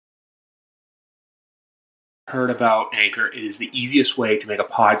Heard about Anchor, it is the easiest way to make a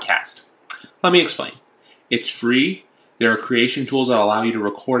podcast. Let me explain. It's free. There are creation tools that allow you to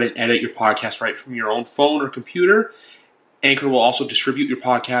record and edit your podcast right from your own phone or computer. Anchor will also distribute your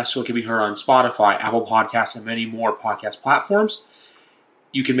podcast so it can be heard on Spotify, Apple Podcasts, and many more podcast platforms.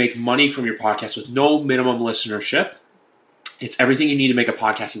 You can make money from your podcast with no minimum listenership. It's everything you need to make a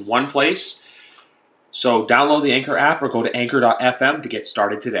podcast in one place. So download the Anchor app or go to anchor.fm to get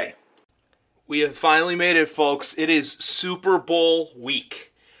started today. We have finally made it, folks. It is Super Bowl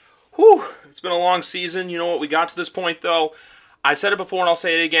week. Whew, it's been a long season. You know what? We got to this point, though. I said it before and I'll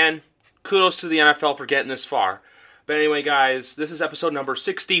say it again. Kudos to the NFL for getting this far. But anyway, guys, this is episode number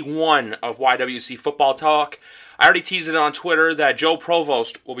 61 of YWC Football Talk. I already teased it on Twitter that Joe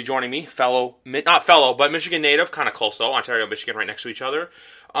Provost will be joining me. But Michigan native. Kind of close, though. Ontario, Michigan right next to each other.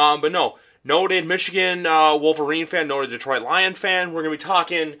 But no, noted Michigan Wolverine fan, noted Detroit Lion fan. We're going to be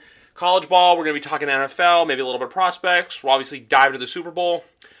talking college ball, we're going to be talking NFL, maybe a little bit of prospects. We'll obviously dive into the Super Bowl.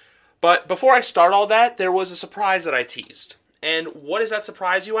 But before I start all that, there was a surprise that I teased. And what is that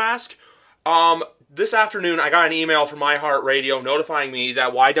surprise, you ask? This afternoon, I got an email from iHeartRadio notifying me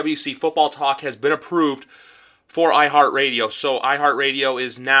that YWC Football Talk has been approved for iHeartRadio. So iHeartRadio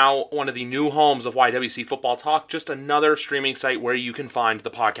is now one of the new homes of YWC Football Talk, just another streaming site where you can find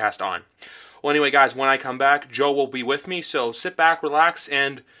the podcast on. Well, anyway, guys, when I come back, Joe will be with me. So sit back, relax,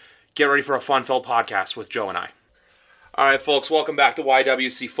 and get ready for a fun-filled podcast with Joe and I. All right, folks, welcome back to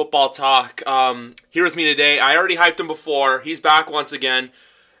YWC Football Talk. Here with me today, I already hyped him before. He's back once again.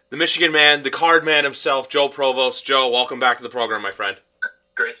 The Michigan man, the card man himself, Joe Provost. Joe, welcome back to the program, my friend.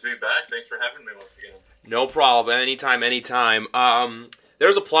 Great to be back. Thanks for having me once again. No problem. Anytime.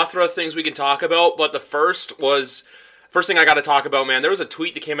 There's a plethora of things we can talk about, but the first thing I got to talk about, man, there was a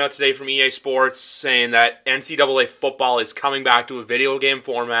tweet that came out today from EA Sports saying that NCAA football is coming back to a video game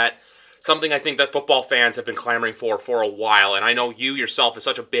format, something I think that football fans have been clamoring for a while. And I know you yourself, as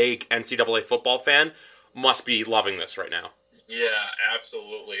such a big NCAA football fan, must be loving this right now. Yeah,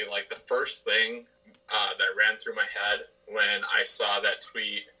 absolutely. Like, the first thing that ran through my head when I saw that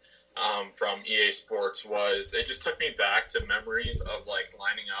tweet from EA Sports was, it just took me back to memories of, like,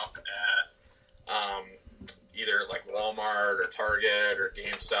 lining up at either like Walmart or Target or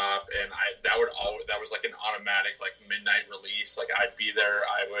GameStop, and that was like an automatic like midnight release. Like, I'd be there,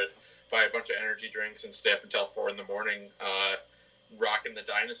 I would buy a bunch of energy drinks and stay up until 4 a.m, rocking the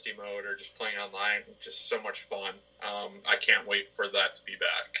Dynasty mode or just playing online. Just so much fun. I can't wait for that to be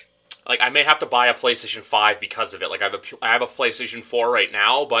back. Like, I may have to buy a PlayStation 5 because of it. Like, I have a PlayStation 4 right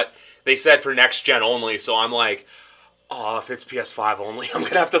now, but they said for next gen only, so I'm like, oh, if it's PS5 only, I'm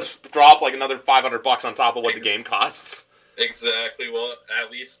going to have to drop like another $500 on top of what the game costs. Exactly. Well, at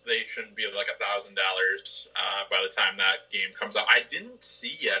least they shouldn't be like $1,000 by the time that game comes out. I didn't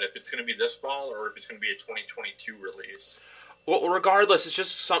see yet if it's going to be this fall or if it's going to be a 2022 release. Well, regardless, it's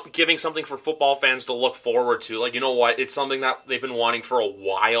just giving something for football fans to look forward to. Like, you know what? It's something that they've been wanting for a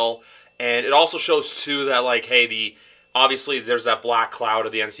while. And it also shows, too, that, like, hey, obviously there's that black cloud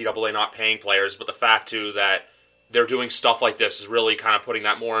of the NCAA not paying players, but the fact, too, that they're doing stuff like this is really kind of putting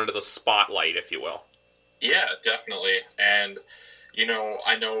that more into the spotlight, if you will. Yeah, definitely. And, you know,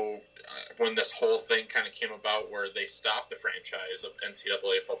 I know when this whole thing kind of came about where they stopped the franchise of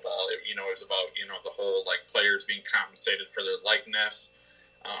NCAA football, it was about, the whole, like, players being compensated for their likeness.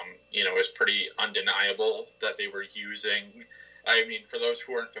 It was pretty undeniable that they were using. I mean, for those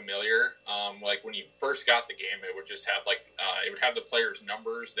who aren't familiar, like when you first got the game, it would just have it would have the players'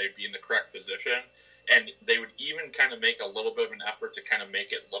 numbers. They'd be in the correct position, and they would even kind of make a little bit of an effort to kind of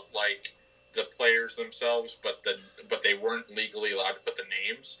make it look like the players themselves, but they weren't legally allowed to put the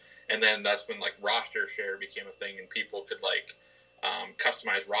names. And then that's when like roster share became a thing, and people could like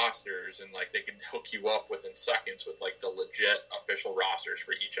customize rosters, and like they could hook you up within seconds with like the legit official rosters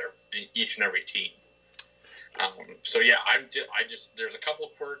for each and every team. So yeah, there's a couple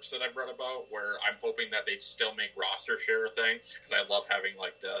of quirks that I've read about where I'm hoping that they still make roster share a thing, because I love having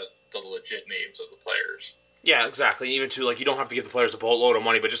like the legit names of the players. Yeah, exactly. Even to like, you don't have to give the players a boatload of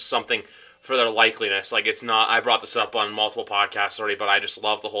money, but just something for their likeliness. Like, it's not. I brought this up on multiple podcasts already, but I just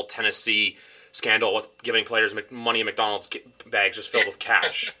love the whole Tennessee scandal with giving players money in McDonald's bags just filled with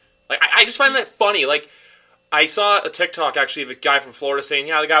cash. Like, I just find that funny. Like, I saw a TikTok, actually, of a guy from Florida saying,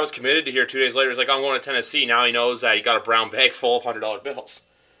 yeah, the guy was committed to here 2 days later. He's like, I'm going to Tennessee. Now he knows that he got a brown bag full of $100 bills.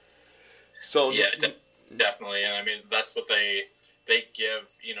 So yeah, definitely. And I mean, that's what they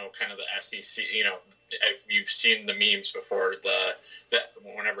give, kind of the SEC, if you've seen the memes before,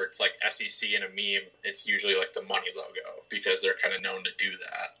 whenever it's like SEC in a meme, it's usually like the money logo, because they're kind of known to do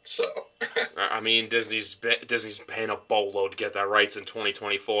that. So I mean, Disney's paying a boatload to get that rights in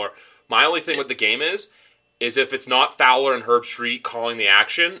 2024. My only thing with the game is, is if it's not Fowler and Herb Street calling the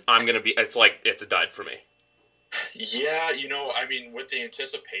action, it's a dud for me. Yeah, I mean, with the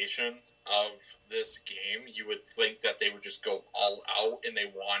anticipation of this game, you would think that they would just go all out and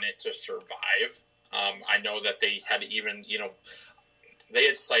they want it to survive. I know that they had even, they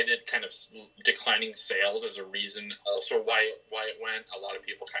had cited kind of declining sales as a reason also why it went. A lot of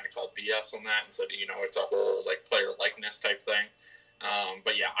people kind of called BS on that and said, it's a whole like player likeness type thing.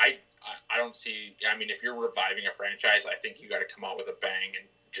 But yeah, I don't see. I mean, if you're reviving a franchise, I think you got to come out with a bang and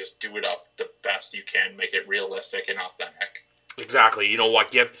just do it up the best you can, make it realistic and authentic. Exactly. You know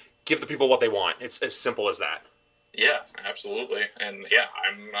what? Give the people what they want. It's as simple as that. Yeah, absolutely. And yeah,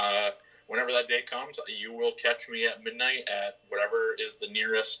 I'm. Whenever that day comes, you will catch me at midnight at whatever is the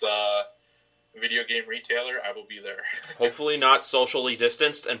nearest video game retailer. I will be there. Hopefully not socially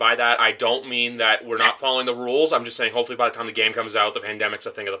distanced, and by that I don't mean that we're not following the rules. I'm just saying hopefully by the time the game comes out, the pandemic's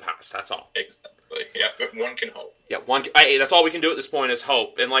a thing of the past. That's all. Exactly. Yeah, one can hope. Yeah, that's all we can do at this point is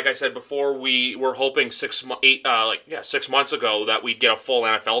hope. And like I said before, we were hoping 6 months ago that we'd get a full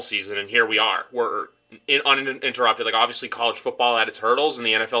NFL season, and here we are. We're uninterrupted. Like, obviously college football had its hurdles and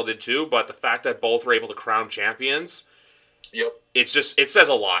the NFL did too, but the fact that both were able to crown champions, it says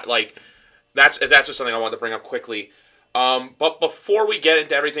a lot. Like, that's just something I wanted to bring up quickly. But before we get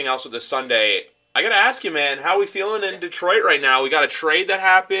into everything else with this Sunday, I gotta ask you, man, how are we feeling in Detroit right now? We got a trade that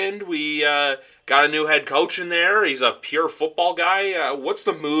happened. We got a new head coach in there. He's a pure football guy. What's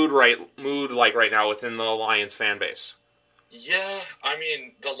the mood like right now within the Lions fan base? Yeah, I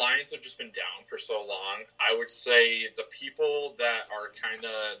mean, the Lions have just been down for so long. I would say the people that are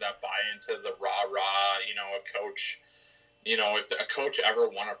that buy into the rah-rah, a coach, if a coach ever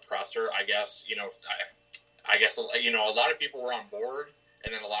won a presser, I guess, I guess, a lot of people were on board,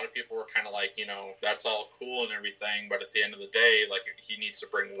 and then a lot of people were kind of like, that's all cool and everything, but at the end of the day, like, he needs to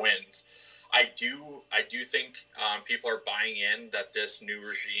bring wins. I do think people are buying in that this new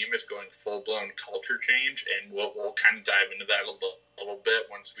regime is going full-blown culture change, and we'll kind of dive into that a little bit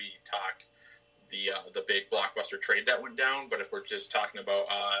once we talk the big blockbuster trade that went down. But if we're just talking about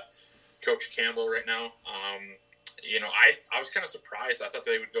Coach Campbell right now, I was kind of surprised. I thought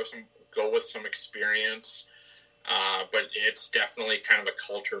they would go with some experience. But it's definitely kind of a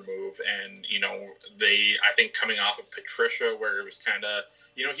culture move. And, I think coming off of Patricia, where it was kind of,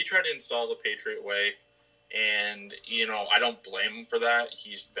 he tried to install the Patriot way. And, I don't blame him for that.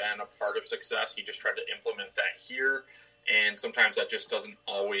 He's been a part of success. He just tried to implement that here. And sometimes that just doesn't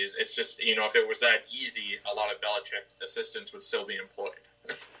always, it's just, if it was that easy, a lot of Belichick assistants would still be employed.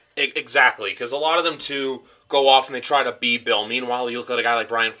 Exactly. Because a lot of them, too, go off and they try to be Bill. Meanwhile, you look at a guy like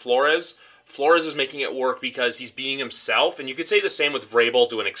Brian Flores. Flores is making it work because he's being himself, and you could say the same with Vrabel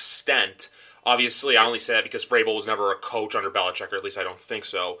to an extent. Obviously, I only say that because Vrabel was never a coach under Belichick, or at least I don't think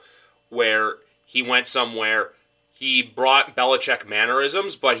so, where he went somewhere, he brought Belichick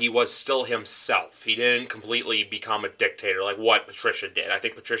mannerisms, but he was still himself. He didn't completely become a dictator like what Patricia did. I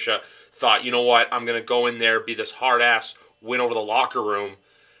think Patricia thought, you know what, I'm going to go in there, be this hard-ass, win over the locker room,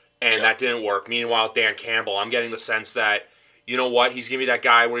 and that didn't work. Meanwhile, Dan Campbell, I'm getting the sense that, you know what? He's giving me that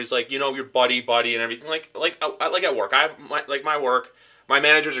guy where he's like, your buddy, and everything. Like at work, I have my work. My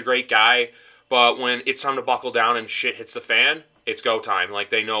manager's a great guy, but when it's time to buckle down and shit hits the fan, it's go time.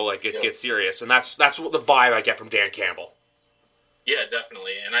 Like, they know, like, it gets serious, and that's what the vibe I get from Dan Campbell. Yeah,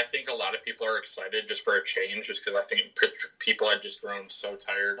 definitely, and I think a lot of people are excited just for a change, just because I think people had just grown so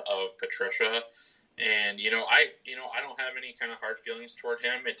tired of Patricia. And, I don't have any kind of hard feelings toward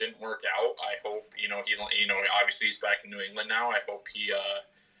him. It didn't work out. I hope, obviously he's back in New England now. I hope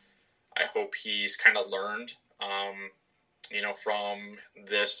he's kind of learned, from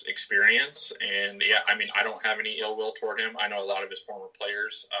this experience. And yeah, I mean, I don't have any ill will toward him. I know a lot of his former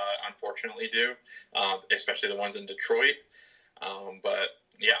players, unfortunately do, especially the ones in Detroit. But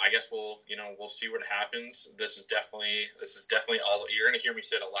yeah, I guess we'll see what happens. This is definitely all you're going to hear me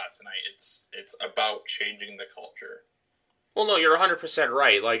say it a lot tonight. It's about changing the culture. Well, no, you're 100%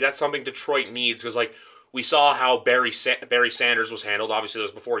 right. Like, that's something Detroit needs, because, like, we saw how Barry Sanders was handled. Obviously, it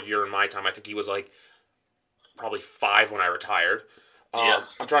was before a year in my time. I think he was, like, probably 5 when I retired. I'm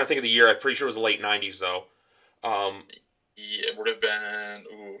trying to think of the year. I'm pretty sure it was the late 90s, though. It would have been...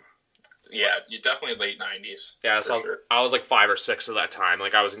 Yeah, definitely late 90s. Yeah, so sure. I was like 5 or 6 at that time.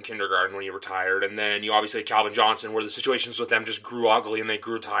 Like, I was in kindergarten when he retired. And then you obviously had Calvin Johnson, where the situations with them just grew ugly and they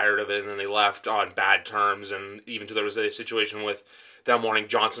grew tired of it, and then they left on bad terms. And even there was a situation with them wanting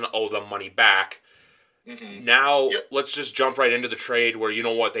Johnson to owe them money back. Mm-hmm. Now, let's just jump right into the trade where, you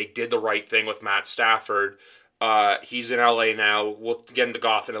know what, they did the right thing with Matt Stafford. He's in LA now. We'll get into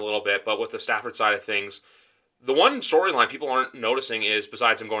Goff in a little bit, but with the Stafford side of things, The one storyline people aren't noticing is,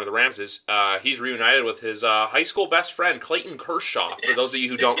 besides him going to the Rams, is he's reunited with his high school best friend, Clayton Kershaw. For those of you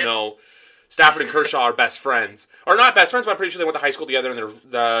who don't know, Stafford and Kershaw are best friends. Or not best friends, but I'm pretty sure they went to high school together, and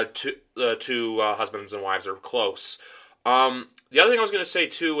the two husbands and wives are close. The other thing I was going to say,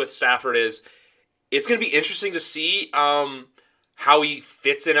 too, with Stafford is it's going to be interesting to see how he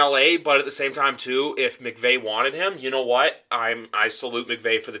fits in LA, but at the same time, too, if McVay wanted him, you know what? I salute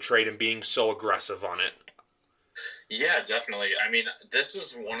McVay for the trade and being so aggressive on it. Yeah, definitely. I mean, this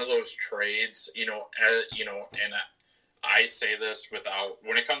is one of those trades, and I say this without,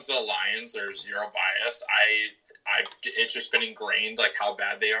 when it comes to the Lions, there's zero bias. It's just been ingrained, like, how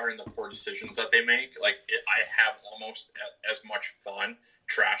bad they are and the poor decisions that they make. Like, I have almost as much fun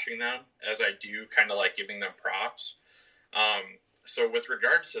trashing them as I do kind of like giving them props. So with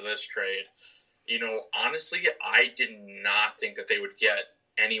regards to this trade, honestly, I did not think that they would get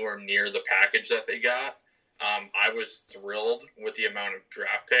anywhere near the package that they got. I was thrilled with the amount of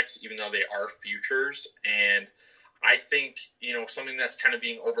draft picks, even though they are futures. And I think, something that's kind of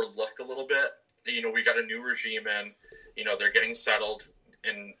being overlooked a little bit, we got a new regime in, they're getting settled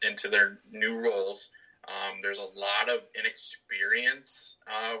into their new roles. There's a lot of inexperience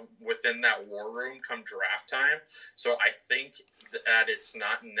within that war room come draft time. So I think that it's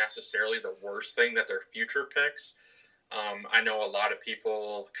not necessarily the worst thing that they're future picks. I know a lot of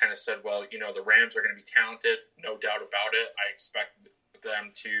people kind of said, well, the Rams are going to be talented, no doubt about it. I expect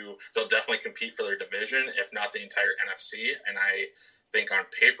they'll definitely compete for their division, if not the entire NFC. And I think on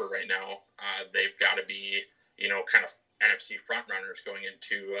paper right now, they've got to be, kind of NFC frontrunners going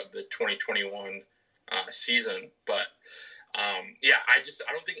into the 2021 season. But I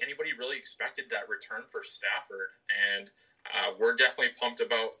don't think anybody really expected that return for Stafford. And we're definitely pumped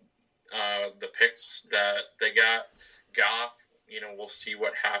about the picks that they got. Goff, we'll see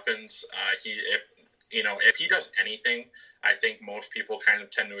what happens. If he does anything, I think most people kind of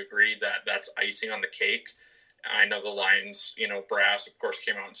tend to agree that that's icing on the cake. I know the Lions, brass, of course,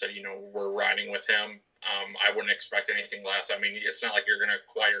 came out and said, we're riding with him. I wouldn't expect anything less. I mean, it's not like you're going to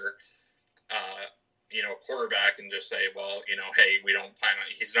acquire, a quarterback and just say, well, hey, we don't plan on.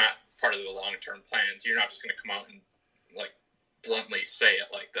 He's not part of the long-term plans. You're not just going to come out and bluntly say it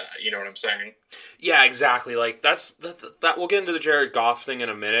like that. You know what I'm saying? Yeah, exactly. Like that we'll get into the Jared Goff thing in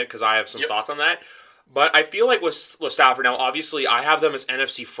a minute because I have some thoughts on that. But I feel like with Stafford now, obviously I have them as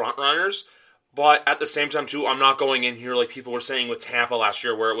NFC frontrunners, but at the same time too, I'm not going in here like people were saying with Tampa last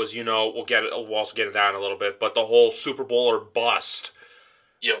year, where it was we'll also get it down a little bit, but the whole Super Bowl or bust.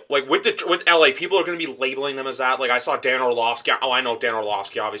 Yep. Like with LA, people are going to be labeling them as that. Like I saw Dan Orlovsky. Oh, I know Dan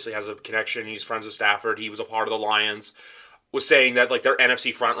Orlovsky obviously has a connection. He's friends with Stafford. He was a part of the Lions. Was saying that like they're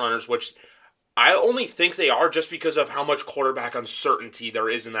NFC frontrunners, which I only think they are just because of how much quarterback uncertainty there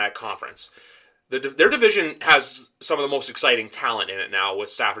is in that conference. Their division has some of the most exciting talent in it now, with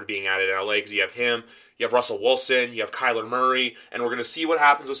Stafford being added in LA, because you have him, you have Russell Wilson, you have Kyler Murray, and we're going to see what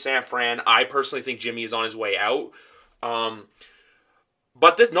happens with San Fran. I personally think Jimmy is on his way out.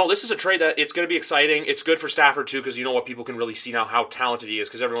 But this is a trade that it's going to be exciting. It's good for Stafford, too, because you know what, people can really see now how talented he is,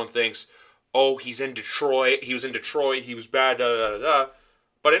 because everyone thinks, oh, he's in Detroit, he was in Detroit, he was bad, da-da-da-da.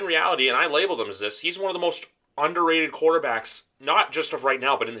 But in reality, and I labeled him as this, he's one of the most underrated quarterbacks, not just of right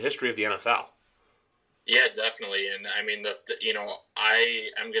now, but in the history of the NFL. Yeah, definitely. And I mean, I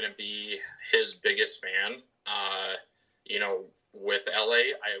am going to be his biggest fan. With LA,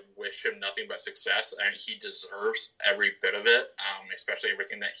 I wish him nothing but success, and he deserves every bit of it, especially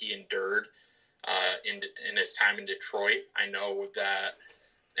everything that he endured in his time in Detroit. I know that,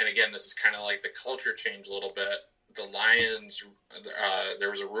 and again, this is kind of like the culture change a little bit. The Lions, there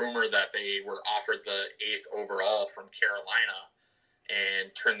was a rumor that they were offered the 8th overall from Carolina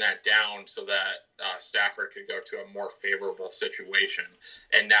and turned that down so that Stafford could go to a more favorable situation.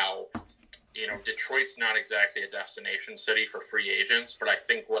 And now, Detroit's not exactly a destination city for free agents, but I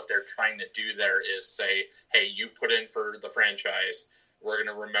think what they're trying to do there is say, hey, you put in for the franchise, we're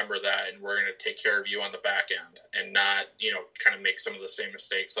going to remember that, and we're going to take care of you on the back end, and not, kind of make some of the same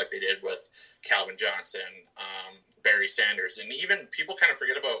mistakes like they did with Calvin Johnson, Barry Sanders, and even people kind of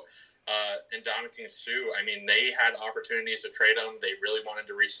forget about Ndamukong Suh. I mean, they had opportunities to trade him. They really wanted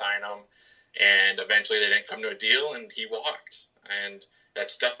to re-sign him, and eventually they didn't come to a deal, and he walked. And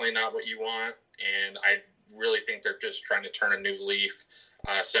that's definitely not what you want, and I really think they're just trying to turn a new leaf,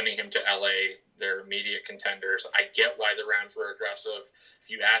 sending him to LA. They're immediate contenders. I get why the Rams were aggressive. If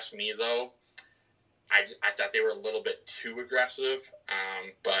you ask me, though, I thought they were a little bit too aggressive,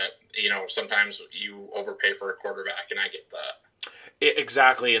 but, sometimes you overpay for a quarterback, and I get that.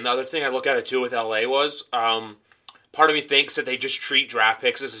 Exactly, and the other thing I look at it, too, with LA was, part of me thinks that they just treat draft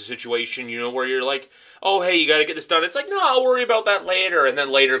picks as a situation, where you're like, oh, hey, you got to get this done. It's like, no, I'll worry about that later. And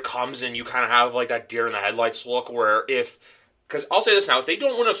then later comes and you kind of have like that deer in the headlights look where because I'll say this now, if they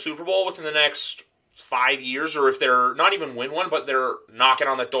don't win a Super Bowl within the next 5 years, or if they're not even win one, but they're knocking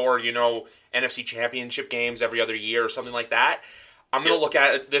on the door, NFC Championship games every other year or something like that, I'm going to look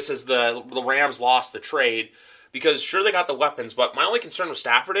at this as the Rams lost the trade because sure they got the weapons, but my only concern with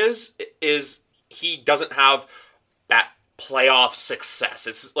Stafford is he doesn't have that playoff success.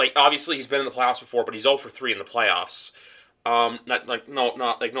 It's like obviously he's been in the playoffs before, but he's 0 for 3 in the playoffs. No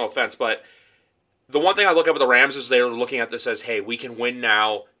offense, but the one thing I look at with the Rams is they're looking at this as, hey, we can win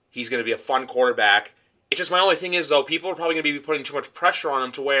now. He's going to be a fun quarterback. It's just my only thing is though, people are probably going to be putting too much pressure on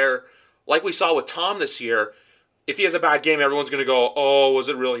him to where, like we saw with Tom this year, if he has a bad game, everyone's going to go, oh, was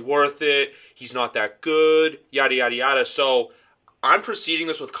it really worth it? He's not that good, yada, yada, yada. So I'm proceeding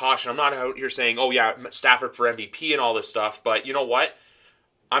this with caution. I'm not out here saying, oh, yeah, Stafford for MVP and all this stuff. But you know what?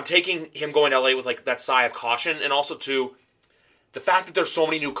 I'm taking him going to LA with like that sigh of caution. And also, too, the fact that there's so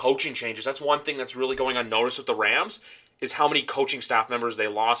many new coaching changes. That's one thing that's really going unnoticed with the Rams is how many coaching staff members they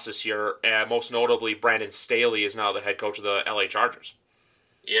lost this year. Most notably, Brandon Staley is now the head coach of the LA Chargers.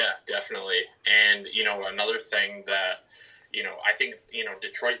 Yeah, definitely. And, another thing that, I think,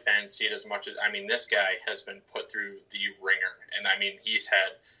 Detroit fans see it as much as, this guy has been put through the ringer. And, he's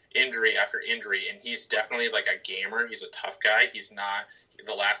had injury after injury, and he's definitely like a gamer. He's a tough guy. He's not,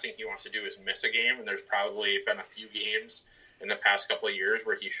 the last thing he wants to do is miss a game. And there's probably been a few games in the past couple of years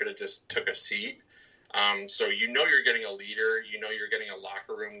where he should have just took a seat. So you're getting a leader. You're getting a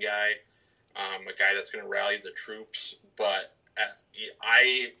locker room guy, a guy that's going to rally the troops. But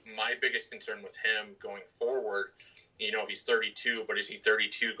my biggest concern with him going forward, he's 32, but is he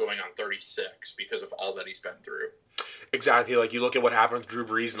 32 going on 36 because of all that he's been through? Exactly. Like you look at what happened with Drew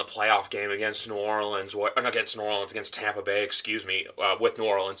Brees in the playoff game against against Tampa Bay, with New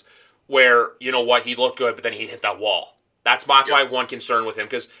Orleans, where, he looked good, but then he hit that wall. That's my one concern with him.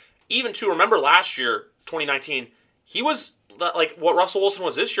 Because even, remember last year, 2019, he was like what Russell Wilson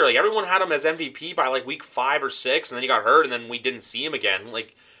was this year. Like everyone had him as MVP by like week 5 or 6, and then he got hurt, and then we didn't see him again.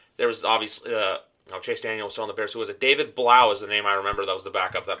 Like there was obviously Chase Daniel was still on the Bears. Who was it? David Blau is the name I remember. That was the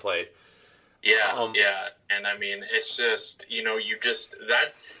backup that played. Yeah, and it's just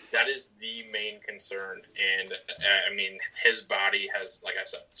that is the main concern. And his body has, like I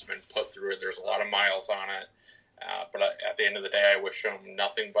said, it's been put through it. There's a lot of miles on it. But at the end of the day, I wish him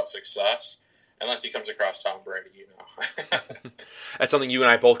nothing but success. Unless he comes across Tom Brady, That's something you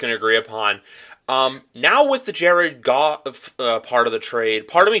and I both can agree upon. Now with the Jared Goff part of the trade,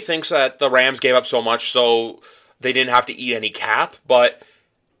 part of me thinks that the Rams gave up so much so they didn't have to eat any cap. But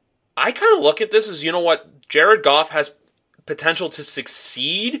I kind of look at this as, Jared Goff has potential to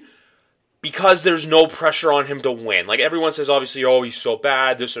succeed because there's no pressure on him to win. Like everyone says, obviously, oh, he's so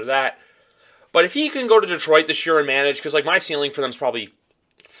bad, this or that. But if he can go to Detroit this year and manage, because like my ceiling for them is probably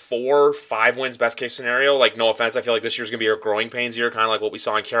 4-5 wins, best case scenario. Like, no offense, I feel like this year's going to be a growing pains year, kind of like what we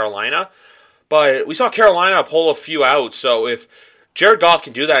saw in Carolina. But we saw Carolina pull a few out, so if Jared Goff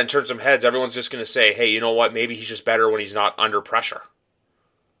can do that and turn some heads, everyone's just going to say, hey, you know what, maybe he's just better when he's not under pressure.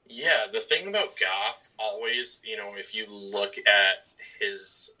 Yeah, the thing about Goff, always, if you look at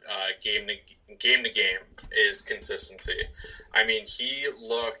his game to game, is consistency. He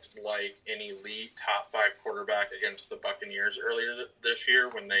looked like an elite top 5 quarterback against the Buccaneers earlier this year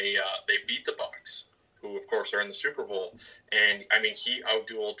when they beat the Bucs, who of course are in the Super Bowl. And he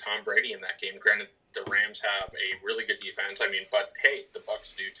outdueled Tom Brady in that game. Granted, the Rams have a really good defense. But hey, the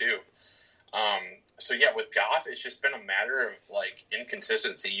Bucs do too. So yeah, with Goff, it's just been a matter of like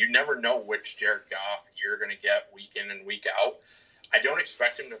inconsistency. You never know which Jared Goff you're going to get week in and week out. I don't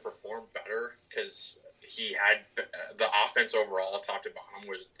expect him to perform better because he had the offense overall, top to bottom,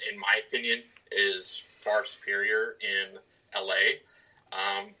 was, in my opinion, is far superior in LA.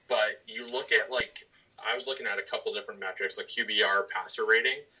 But you look at I was looking at a couple different metrics, like QBR, passer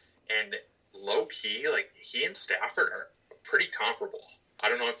rating, and low key, he and Stafford are pretty comparable. I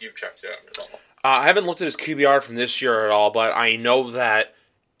don't know if you've checked it out at all. I haven't looked at his QBR from this year at all, but I know that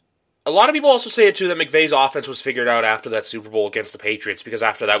a lot of people also say it too that McVay's offense was figured out after that Super Bowl against the Patriots, because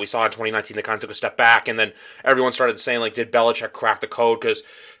after that we saw in 2019 they kind of took a step back, and then everyone started saying, did Belichick crack the code? Because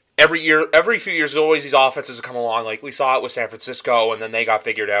every few years, always these offenses have come along. Like we saw it with San Francisco, and then they got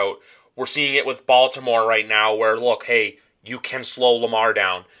figured out. We're seeing it with Baltimore right now, where look, hey, you can slow Lamar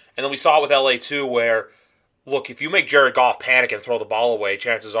down, and then we saw it with LA too, where look, if you make Jared Goff panic and throw the ball away,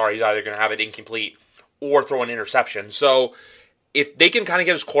 chances are he's either going to have it incomplete or throw an interception. So if they can kind of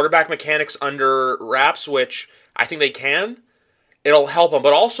get his quarterback mechanics under wraps, which I think they can, it'll help him.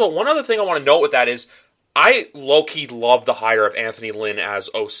 But also, one other thing I want to note with that is I low-key love the hire of Anthony Lynn as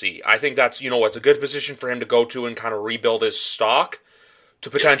OC. I think that's, it's a good position for him to go to and kind of rebuild his stock to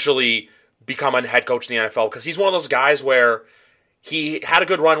potentially become a head coach in the NFL, because he's one of those guys where he had a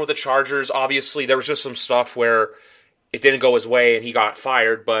good run with the Chargers. Obviously, there was just some stuff where it didn't go his way and he got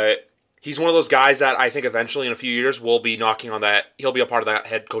fired, but he's one of those guys that I think eventually in a few years will be knocking on that. He'll be a part of that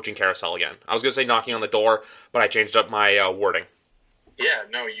head coaching carousel again. I was going to say knocking on the door, but I changed up my wording. Yeah,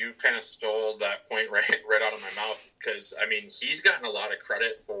 no, you kind of stole that point right out of my mouth, because, I mean, he's gotten a lot of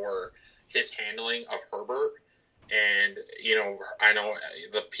credit for his handling of Herbert. And, I know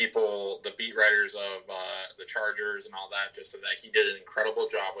the beat writers of the Chargers and all that just said that he did an incredible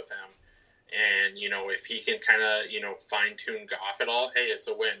job with him. And, if he can kind of, fine-tune Goff at all, hey, it's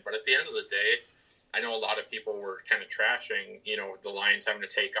a win. But at the end of the day, I know a lot of people were kind of trashing, the Lions having to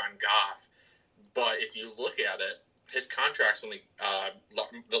take on Goff. But if you look at it, his contract's only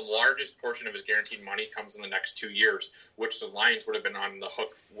the largest portion of his guaranteed money comes in the next 2 years, which the Lions would have been on the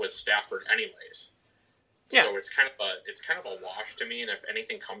hook with Stafford anyways. Yeah. So it's kind of a wash to me, and if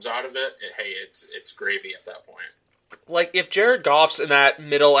anything comes out of it, hey, it's gravy at that point. Like, if Jared Goff's in that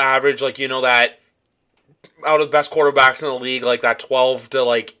middle average, like, that out of the best quarterbacks in the league, like that 12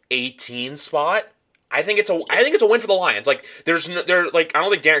 to 18 spot, I think it's a win for the Lions. Like, I don't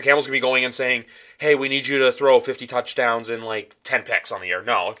think Darren Campbell's gonna be going and saying, "Hey, we need you to throw 50 touchdowns and 10 picks on the year."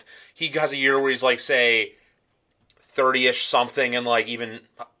 No, if he has a year where he's say 30ish something, and even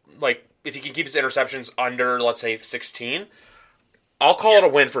if he can keep his interceptions under, let's say 16, I'll call it a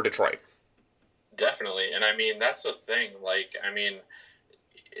win for Detroit. Definitely, and I mean that's the thing.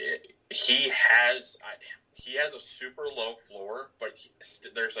 He has a super low floor, but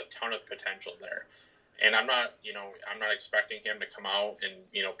there's a ton of potential there. And I'm not expecting him to come out and,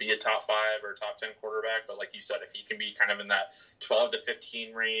 be a top 5 or top 10 quarterback. But like you said, if he can be kind of in that 12 to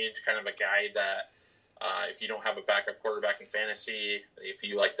 15 range, kind of a guy that if you don't have a backup quarterback in fantasy, if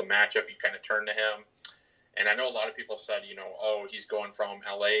you like the matchup, you kind of turn to him. And I know a lot of people said, he's going from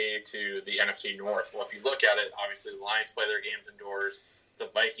LA to the NFC North. Well, if you look at it, obviously the Lions play their games indoors. The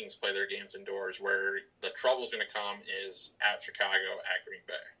Vikings play their games indoors. Where the trouble's going to come is at Chicago, at Green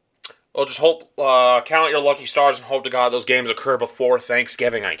Bay. Well, just hope, count your lucky stars and hope to God those games occur before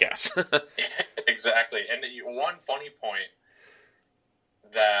Thanksgiving, I guess. Exactly. And one funny point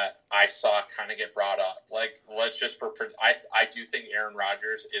that I saw kind of get brought up, I do think Aaron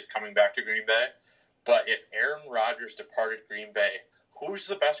Rodgers is coming back to Green Bay, but if Aaron Rodgers departed Green Bay, who's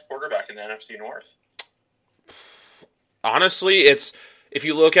the best quarterback in the NFC North? Honestly, if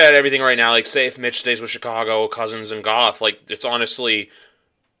you look at everything right now, say if Mitch stays with Chicago, Cousins and Goff, it's honestly,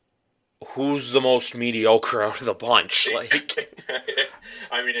 who's the most mediocre out of the bunch?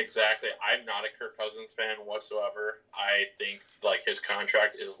 I mean, exactly. I'm not a Kirk Cousins fan whatsoever. I think his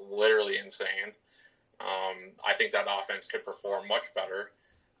contract is literally insane. I think that offense could perform much better.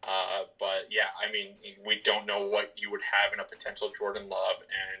 But yeah, I mean, we don't know what you would have in a potential Jordan Love,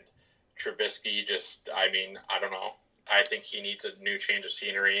 and Trubisky I don't know. I think he needs a new change of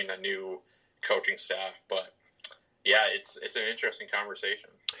scenery and a new coaching staff. But yeah, it's an interesting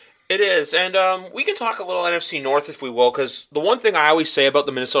conversation. It is, and we can talk a little NFC North if we will, because the one thing I always say about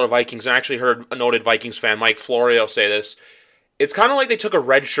the Minnesota Vikings, and I actually heard a noted Vikings fan, Mike Florio, say this, it's kind of like they took a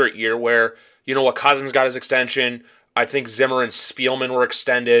redshirt year where, Cousins got his extension, I think Zimmer and Spielman were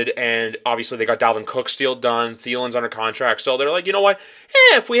extended, and obviously they got Dalvin Cook's deal done, Thielen's under contract, so they're like, you know what,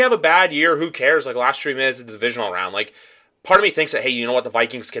 if we have a bad year, who cares, last 3 minutes of the divisional round, part of me thinks that, hey, you know what, the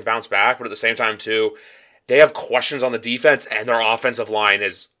Vikings can bounce back, but at the same time, too, they have questions on the defense, and their offensive line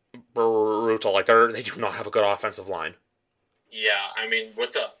is brutal. They do not have a good offensive line. Yeah, I mean,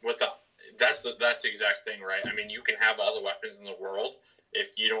 that's the exact thing, right? I mean, you can have all the weapons in the world if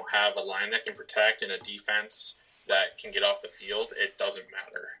you don't have a line that can protect and a defense that can get off the field, it doesn't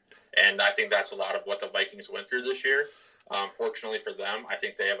matter. And I think that's a lot of what the Vikings went through this year. Fortunately for them, I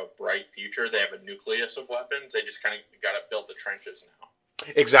think they have a bright future. They have a nucleus of weapons. They just kind of got to build the trenches now.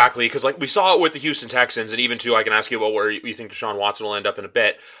 Exactly, because we saw it with the Houston Texans, and even too, I can ask you about where you think Deshaun Watson will end up in a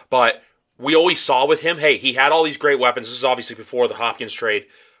bit, but we always saw with him, hey, he had all these great weapons. This is obviously before the Hopkins trade,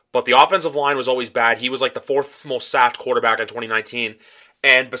 but the offensive line was always bad. He was the 4th most sacked quarterback in 2019,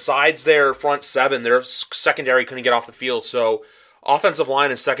 and besides their front 7, their secondary couldn't get off the field, so offensive line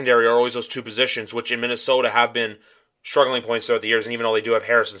and secondary are always those 2 positions, which in Minnesota have been struggling points throughout the years, and even though they do have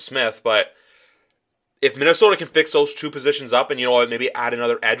Harrison Smith, but if Minnesota can fix those 2 positions up and, maybe add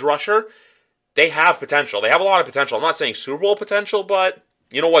another edge rusher, they have potential. They have a lot of potential. I'm not saying Super Bowl potential, but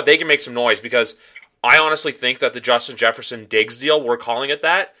you know what? They can make some noise, because I honestly think that the Justin Jefferson Diggs deal, we're calling it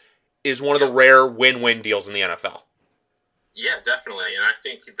that, is one of the rare win-win deals in the NFL. Yeah, definitely. And I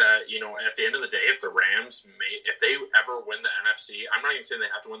think that, at the end of the day, if the Rams if they ever win the NFC, I'm not even saying they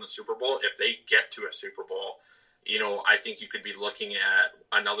have to win the Super Bowl. If they get to a Super Bowl, I think you could be looking at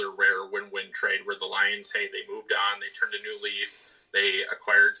another rare win-win trade where the Lions, hey, they moved on, they turned a new leaf, they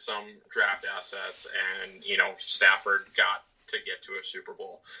acquired some draft assets, and, Stafford got to get to a Super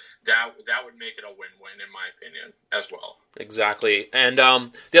Bowl. That would make it a win-win, in my opinion, as well. Exactly. And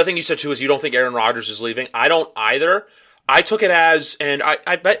the other thing you said, too, is you don't think Aaron Rodgers is leaving. I don't either. I took it as, and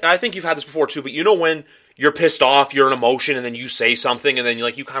I think you've had this before, too, but when you're pissed off, you're in emotion, and then you say something, and then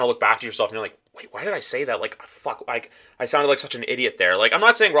you kind of look back to yourself, and you're like, wait, why did I say that? Like, fuck, I sounded like such an idiot there. Like, I'm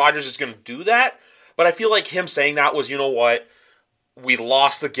not saying Rodgers is going to do that, but I feel like him saying that was, what? We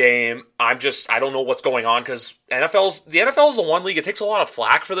lost the game. I don't know what's going on, because the NFL is the one league. It takes a lot of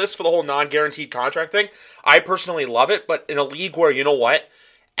flack for this, for the whole non-guaranteed contract thing. I personally love it, but in a league where,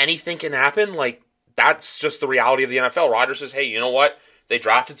 anything can happen, like, that's just the reality of the NFL. Rodgers says, hey, you know what? They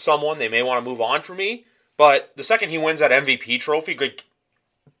drafted someone. They may want to move on for me. But the second he wins that MVP trophy,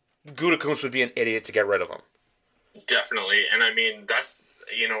 Gutekunst would be an idiot to get rid of him. Definitely. And I mean, that's,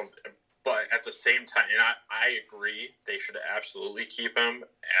 but at the same time, and I agree, they should absolutely keep him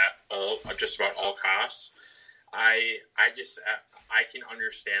at just about all costs. I can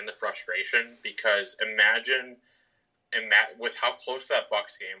understand the frustration, because imagine with how close that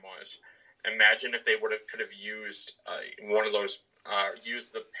Bucs game was. Imagine if they could have used one of those,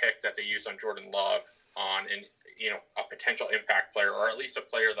 used the pick that they used on Jordan Love on a potential impact player, or at least a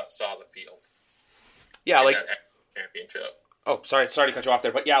player that saw the field. Yeah, like that championship. Oh, sorry to cut you off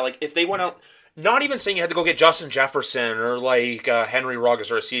there, but yeah, like if they went out, not even saying you had to go get Justin Jefferson or like Henry Ruggs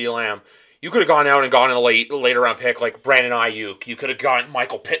or a CeeDee Lamb, you could have gone out and gone in a later round pick like Brandon Ayuk. You could have gotten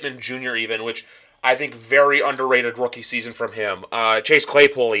Michael Pittman Jr. even, which I think very underrated rookie season from him. Chase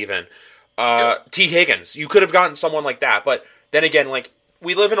Claypool even. T. Higgins. You could have gotten someone like that, but then again, like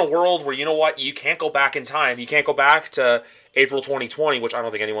we live in a world where you can't go back in time. You can't go back to April 2020, which I don't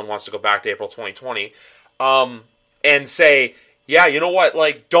think anyone wants to go back to April 2020. And say, yeah, you know what,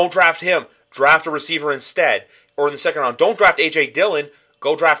 like, don't draft him. Draft a receiver instead. Or in the second round, don't draft A.J. Dillon.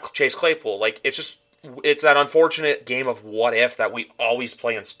 Go draft Chase Claypool. Like, it's that unfortunate game of what if that we always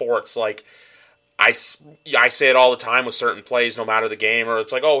play in sports. Like, I say it all the time with certain plays, no matter the game. Or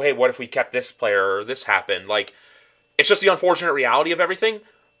it's like, oh, hey, what if we kept this player or this happened? Like, it's just the unfortunate reality of everything.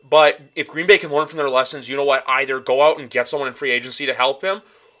 But if Green Bay can learn from their lessons, you know what, either go out and get someone in free agency to help him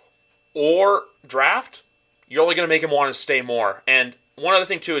or draft, you're only going to make him want to stay more. And one other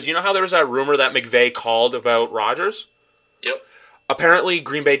thing, too, is how there was that rumor that McVay called about Rodgers? Yep. Apparently,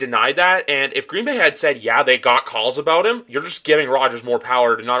 Green Bay denied that. And if Green Bay had said, yeah, they got calls about him, you're just giving Rodgers more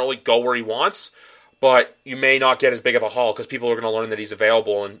power to not only go where he wants, but you may not get as big of a haul because people are going to learn that he's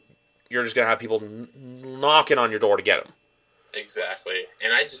available, and you're just going to have people knocking on your door to get him. Exactly.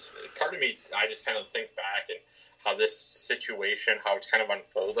 And part of me, I just kind of think back and how this situation, how it's kind of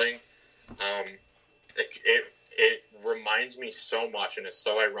unfolding. It reminds me so much, and it's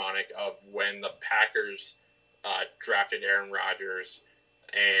so ironic, of when the Packers drafted Aaron Rodgers,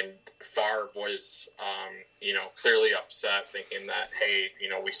 and Favre was, clearly upset, thinking that, hey,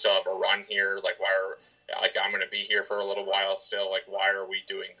 we still have a run here. Like, I'm going to be here for a little while still. Like, why are we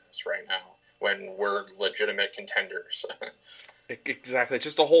doing this right now when we're legitimate contenders? Exactly. It's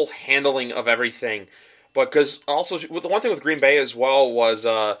just the whole handling of everything. But because also, the one thing with Green Bay as well was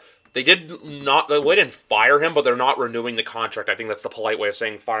they didn't fire him, but they're not renewing the contract. I think that's the polite way of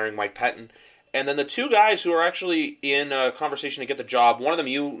saying firing Mike Pettin. And then the two guys who are actually in a conversation to get the job, one of them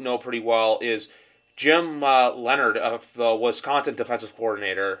you know pretty well is Jim Leonard of the Wisconsin defensive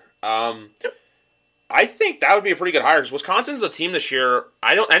coordinator. Yep. I think that would be a pretty good hire because Wisconsin's a team this year.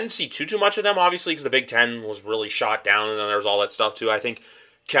 I didn't see too much of them, obviously, because the Big Ten was really shot down, and then there was all that stuff too. I think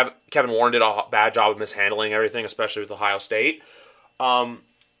Kevin Warren did a bad job of mishandling everything, especially with Ohio State. But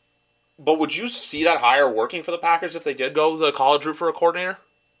would you see that hire working for the Packers if they did go the college route for a coordinator?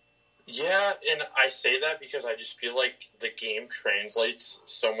 Yeah, and I say that because I just feel like the game translates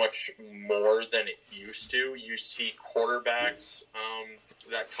so much more than it used to. You see quarterbacks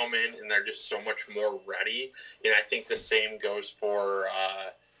that come in and they're just so much more ready, and I think the same goes for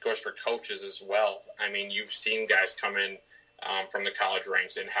coaches as well. I mean, you've seen guys come in from the college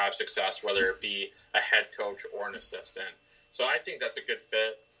ranks and have success, whether it be a head coach or an assistant. So I think that's a good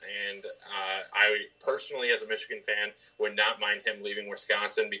fit. And I personally, as a Michigan fan, would not mind him leaving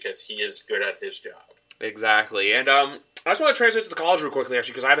Wisconsin because he is good at his job. Exactly. And I just want to translate to the college real quickly,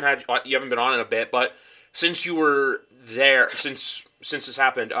 actually, because you haven't been on in a bit. But since you were there, since this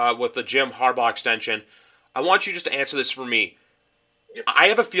happened with the Jim Harbaugh extension, I want you just to answer this for me. Yep. I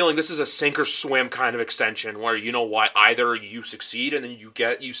have a feeling this is a sink or swim kind of extension where, you know what, either you succeed and then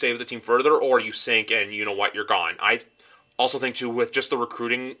you stay with the team further, or you sink and you know what, you're gone. I also think too, with just the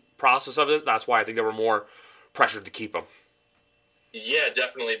recruiting process of it, that's why I think they were more pressured to keep him. Yeah,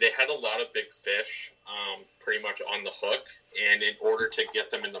 definitely. They had a lot of big fish pretty much on the hook, and in order to get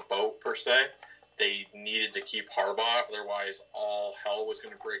them in the boat, per se, they needed to keep Harbaugh. Otherwise, all hell was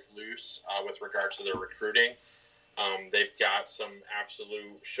going to break loose with regards to their recruiting. They've got some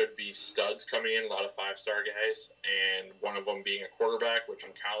absolute should-be studs coming in, a lot of five-star guys, and one of them being a quarterback, which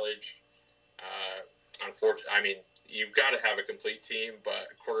in college, unfortunately, I mean, you've got to have a complete team, but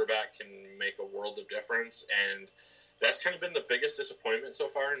a quarterback can make a world of difference, and that's kind of been the biggest disappointment so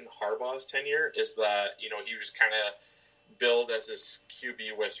far in Harbaugh's tenure is that, you know, he was kind of billed as this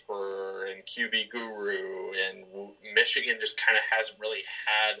QB whisperer and QB guru, and Michigan just kind of hasn't really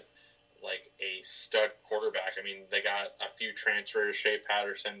had like a stud quarterback. I mean, they got a few transfers, Shea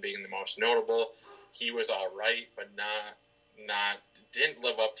Patterson being the most notable. He was all right, but didn't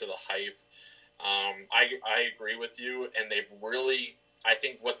live up to the hype. I agree with you, and they've really, I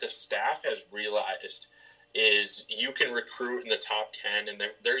think what the staff has realized is you can recruit in the top 10, and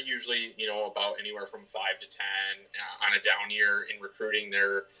they're usually, you know, about anywhere from 5 to 10 on a down year in recruiting.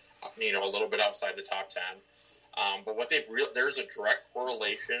 They're, you know, a little bit outside the top 10. But what there's a direct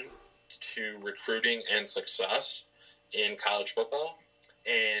correlation to recruiting and success in college football,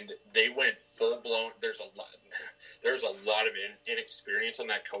 and they went full blown. There's a lot of inexperience on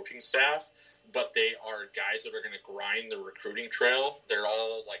that coaching staff, but they are guys that are going to grind the recruiting trail. They're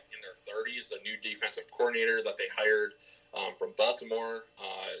all like in their 30s. A new defensive coordinator that they hired from Baltimore.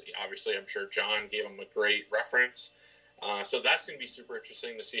 Obviously, I'm sure John gave them a great reference. So that's going to be super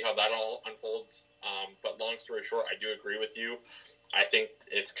interesting to see how that all unfolds. But long story short, I do agree with you. I think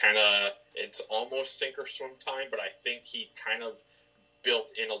it's almost sink or swim time, but I think he kind of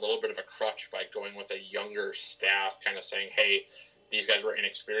built in a little bit of a crutch by going with a younger staff, kind of saying, hey, these guys were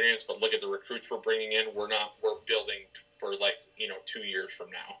inexperienced, but look at the recruits we're bringing in. We're building for 2 years from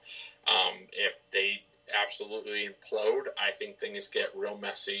now. If they absolutely implode, I think things get real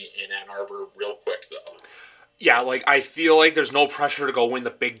messy in Ann Arbor real quick, though. Yeah, like, I feel like there's no pressure to go win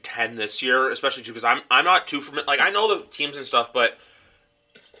the Big Ten this year, especially because I'm not too familiar. Like, I know the teams and stuff, but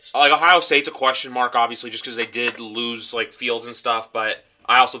like Ohio State's a question mark, obviously, just because they did lose like Fields and stuff. But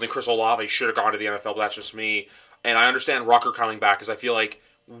I also think Chris Olave should have gone to the NFL. But that's just me. And I understand Rucker coming back because I feel like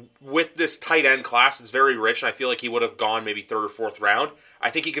with this tight end class, it's very rich, and I feel like he would have gone maybe third or fourth round.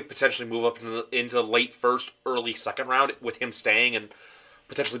 I think he could potentially move up into late first, early second round with him staying and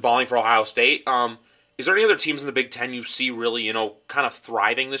potentially balling for Ohio State. Is there any other teams in the Big Ten you see really, you know, kind of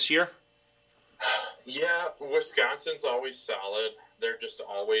thriving this year? Yeah, Wisconsin's always solid. They're just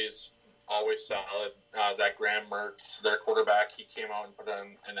always solid. That Graham Mertz, their quarterback, he came out and put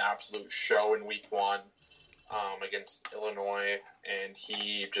on an absolute show in week 1 against Illinois, and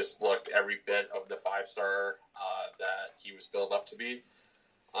he just looked every bit of the 5-star that he was built up to be.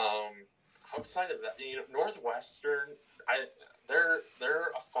 Outside of that, you know, Northwestern,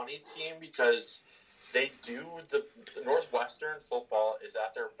 they're a funny team because they do the Northwestern football is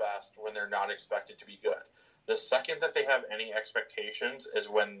at their best when they're not expected to be good. The second that they have any expectations is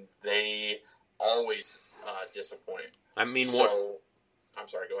when they always disappoint. I mean, I'm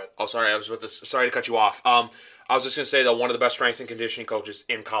sorry, go ahead. Oh, sorry, sorry to cut you off. I was just going to say that one of the best strength and conditioning coaches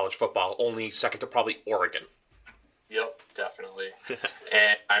in college football, only second to probably Oregon. Yep, definitely.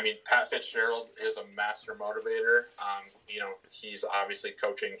 And, I mean, Pat Fitzgerald is a master motivator. You know, he's obviously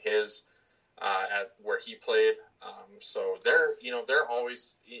coaching his at where he played. So they're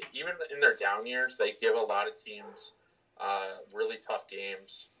always, even in their down years, they give a lot of teams really tough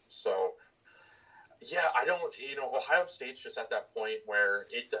games. So, yeah, Ohio State's just at that point where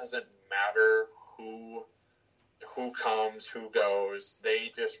it doesn't matter who comes, who goes.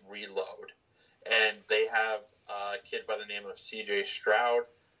 They just reload. And they have a kid by the name of C.J. Stroud,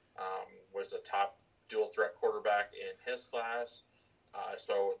 was a top dual threat quarterback in his class.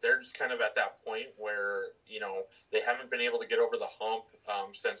 So they're just kind of at that point where, you know, they haven't been able to get over the hump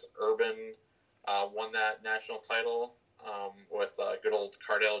since Urban won that national title with good old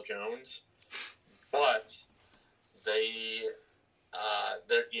Cardale Jones. But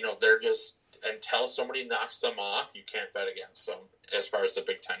they're just, until somebody knocks them off, you can't bet against them as far as the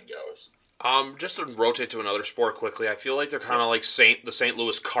Big Ten goes. Just to rotate to another sport quickly, I feel like they're kind of like the St.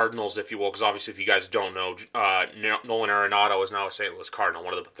 Louis Cardinals, if you will, because obviously if you guys don't know, Nolan Arenado is now a St. Louis Cardinal,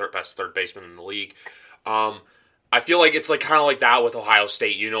 one of the best third basemen in the league. I feel like it's like kind of like that with Ohio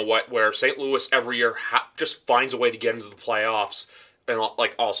State, you know what, where St. Louis every year just finds a way to get into the playoffs, and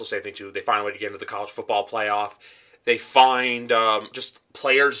like also same thing too, they find a way to get into the college football playoff. they find just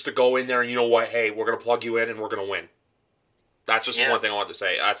players to go in there and you know what, hey, we're going to plug you in and we're going to win. That's just one thing I wanted to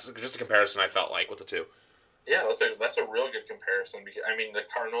say. That's just a comparison I felt like with the two. Yeah, that's a real good comparison. Because I mean, the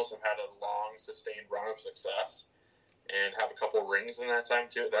Cardinals have had a long, sustained run of success and have a couple of rings in that time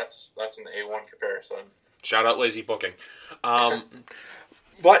too. That's an A1 comparison. Shout out lazy booking.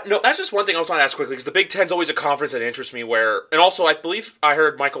 But no, that's just one thing I was trying to ask quickly, because the Big Ten's always a conference that interests me where, and also I believe I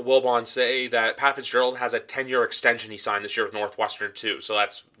heard Michael Wilbon say that Pat Fitzgerald has a 10-year extension he signed this year with Northwestern too, so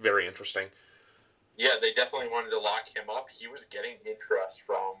that's very interesting. Yeah, they definitely wanted to lock him up. He was getting interest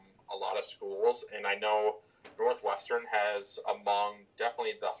from a lot of schools, and I know Northwestern has among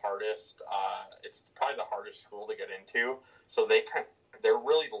definitely the hardest, it's probably the hardest school to get into, so they're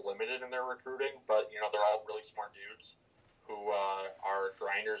really limited in their recruiting, but they're all really smart dudes who are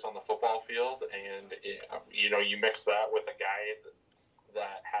grinders on the football field, and you mix that with a guy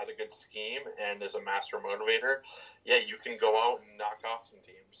that has a good scheme and is a master motivator, you can go out and knock off some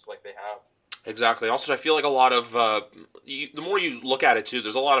teams like they have. Exactly. Also, I feel like a lot of the more you look at it too,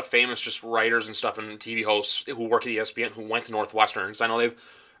 there's a lot of famous just writers and stuff and TV hosts who work at ESPN who went to Northwestern, because I know they have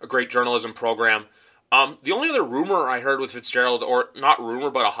a great journalism program. The only other rumor I heard with Fitzgerald, or not rumor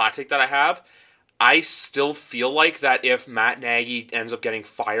but a hot take that I have, I still feel like that if Matt Nagy ends up getting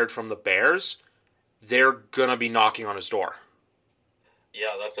fired from the Bears, they're gonna be knocking on his door.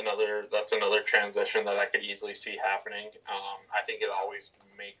 Yeah, that's another transition that I could easily see happening. I think it always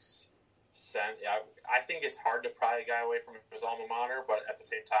makes sense. I think it's hard to pry a guy away from his alma mater, but at the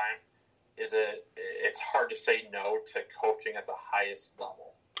same time, it's hard to say no to coaching at the highest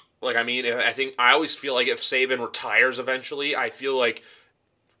level. Like, I mean, I always feel like if Saban retires eventually, I feel like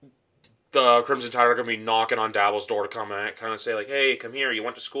the Crimson Tide are going to be knocking on Dabo's door to come and kind of say, like, hey, come here, you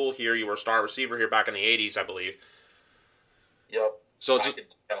went to school here, you were a star receiver here back in the 80s, I believe. Yep. So I could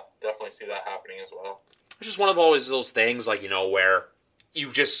definitely see that happening as well. It's just one of always those things, like, where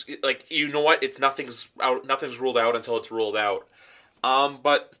you just, like, what, it's nothing's ruled out until it's ruled out.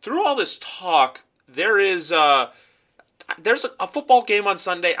 But through all this talk, there's a football game on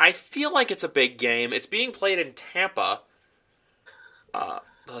Sunday. I feel like it's a big game. It's being played in Tampa.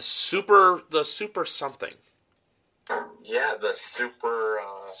 The super something. Yeah, the Super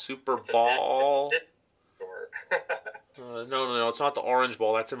Ball. No, it's not the Orange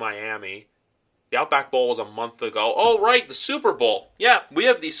Bowl. That's in Miami. The Outback Bowl was a month ago. Oh, right, the Super Bowl. Yeah, we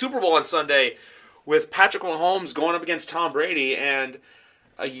have the Super Bowl on Sunday with Patrick Mahomes going up against Tom Brady. And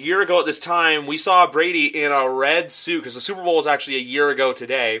a year ago at this time, we saw Brady in a red suit, because the Super Bowl was actually a year ago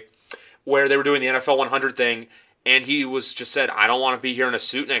today, where they were doing the NFL 100 thing. And he was just said, I don't want to be here in a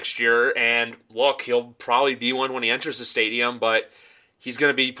suit next year. And look, he'll probably be one when he enters the stadium, but he's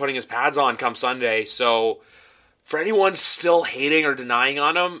going to be putting his pads on come Sunday. So for anyone still hating or denying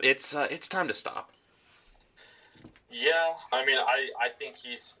on him, it's time to stop. Yeah, I mean, I think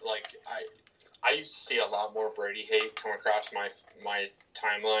he's like I used to see a lot more Brady hate come across my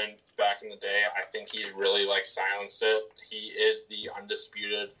timeline back in the day. I think he's really silenced it. He is the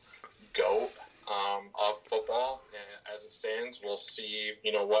undisputed GOAT of football as it stands. We'll see,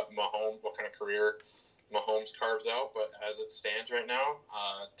 what kind of career Mahomes carves out, but as it stands right now,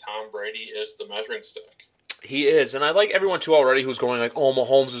 Tom Brady is the measuring stick. He is, and I like everyone too already who's going like, oh,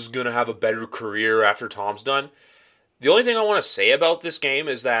 Mahomes is going to have a better career after Tom's done. The only thing I want to say about this game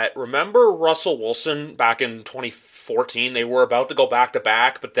is that, remember Russell Wilson back in 2014? They were about to go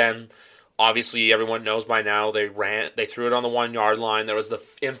back-to-back, but then obviously everyone knows by now they threw it on the 1-yard line. There was the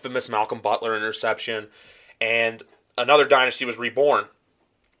infamous Malcolm Butler interception, and another dynasty was reborn.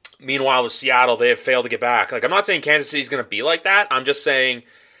 Meanwhile, with Seattle, they have failed to get back. I'm not saying Kansas City's going to be like that. I'm just saying,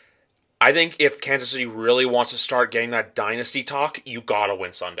 I think if Kansas City really wants to start getting that dynasty talk, you gotta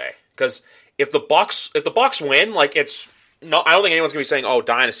win Sunday. Because if the Bucs win, it's no, I don't think anyone's gonna be saying, "Oh,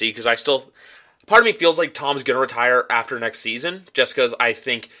 dynasty," because part of me feels like Tom's gonna retire after next season, just because I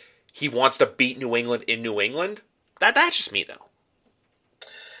think he wants to beat New England in New England. That's just me, though.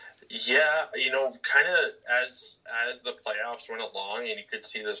 Yeah, kind of as the playoffs went along, and you could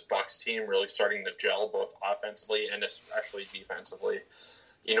see this Bucs team really starting to gel both offensively and especially defensively.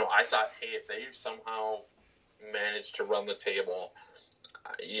 I thought, hey, if they somehow managed to run the table,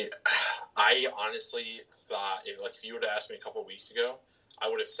 I honestly thought, if you would have asked me a couple of weeks ago, I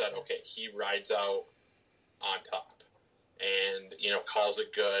would have said, okay, he rides out on top and, calls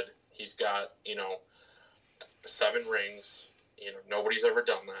it good. He's got, 7 rings. Nobody's ever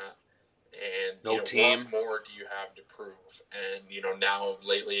done that. And team. What more do you have to prove? And, now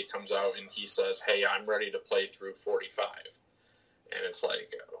lately it comes out and he says, hey, I'm ready to play through 45. And it's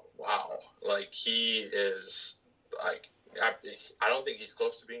wow. He is, I don't think he's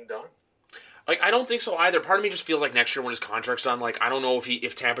close to being done. Like, I don't think so either. Part of me just feels like next year when his contract's done, like, I don't know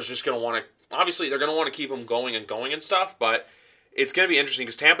if Tampa's just going to want to... Obviously, they're going to want to keep him going and stuff, but it's going to be interesting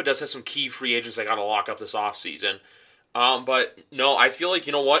because Tampa does have some key free agents they got to lock up this offseason. But, no, I feel like,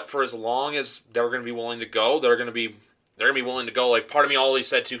 you know what? For as long as they're going to be willing to go, they're going to be willing to go. Like, part of me always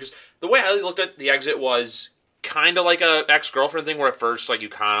said, too, because the way I looked at the exit was kind of like a ex-girlfriend thing where at first, like, you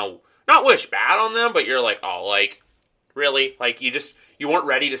kind of... Not wish bad on them, but you're like, oh, like, really? Like, you weren't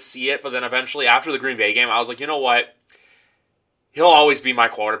ready to see it, but then eventually, after the Green Bay game, I was like, you know what? He'll always be my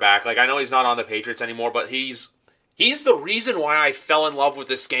quarterback. Like, I know he's not on the Patriots anymore, but he's the reason why I fell in love with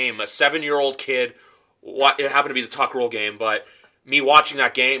this game. A 7-year-old kid, it happened to be the Tuck Rule game, but me watching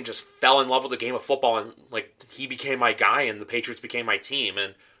that game just fell in love with the game of football, and, like, he became my guy, and the Patriots became my team.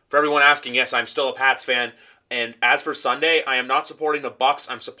 And for everyone asking, yes, I'm still a Pats fan, and as for Sunday, I am not supporting the Bucks,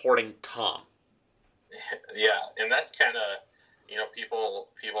 I'm supporting Tom. Yeah, and that's kind of,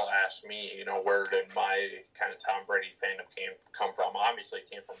 people ask me, where did my kind of Tom Brady fandom come from? Obviously,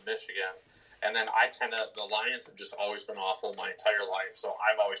 it came from Michigan. And then the Lions have just always been awful my entire life. So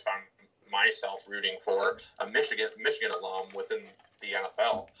I've always found myself rooting for a Michigan alum within the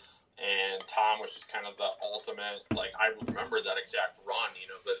NFL. And Tom was just kind of the ultimate, like, I remember that exact run,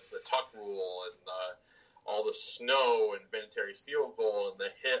 the Tuck Rule and all the snow and Vinatieri's field goal and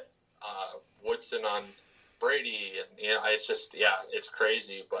the hit Woodson on Brady, and it's just, it's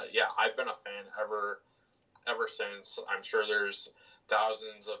crazy. But I've been a fan ever since. I'm sure there's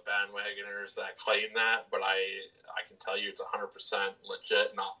thousands of bandwagoners that claim that, but I can tell you it's 100% legit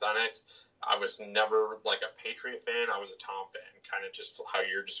and authentic. I was never like a Patriot fan. I was a Tom fan, kind of just how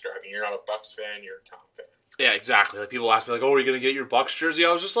you're describing. You're not a Bucks fan, you're a Tom fan. Yeah, exactly. Like, people ask me, like, oh, are you going to get your Bucks jersey?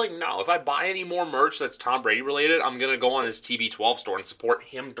 I was just like, no. If I buy any more merch that's Tom Brady related, I'm going to go on his TB12 store and support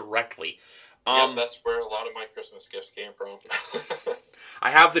him directly. That's where a lot of my Christmas gifts came from. I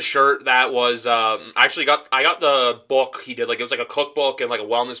have the shirt that was I got the book he did. Like, it was like a cookbook and like a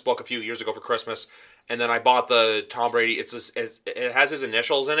wellness book a few years ago for Christmas. And then I bought the Tom Brady. It has his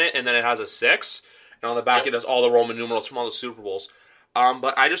initials in it, and then it has a 6. And on the back it has all the Roman numerals from all the Super Bowls.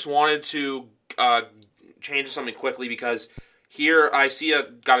 But I just wanted to change something quickly because here I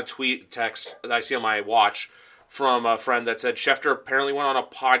got a text that I see on my watch from a friend that said Schefter apparently went on a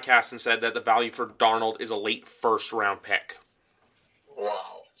podcast and said that the value for Darnold is a late first-round pick.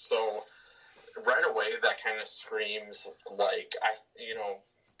 Wow. So right away, that kind of screams like, I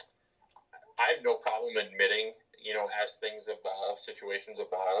have no problem admitting, as things evolve, situations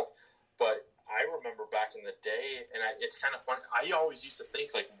evolve, but I remember back in the day, and it's kind of funny, I always used to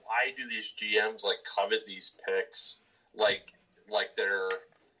think, like, why do these GMs, like, covet these picks, like they're...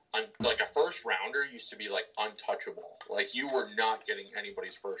 Like a first rounder used to be like untouchable. Like, you were not getting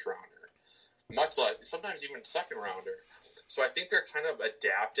anybody's first rounder, much like sometimes even second rounder. So I think they're kind of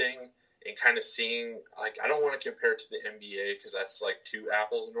adapting and kind of seeing, like, I don't want to compare it to the NBA because that's like two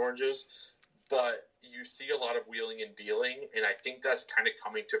apples and oranges, but you see a lot of wheeling and dealing, and I think that's kind of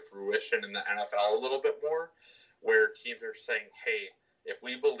coming to fruition in the NFL a little bit more, where teams are saying, hey, if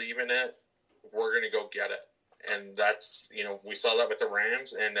we believe in it, we're going to go get it. And that's, we saw that with the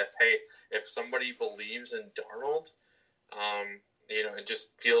Rams. And if somebody believes in Darnold, it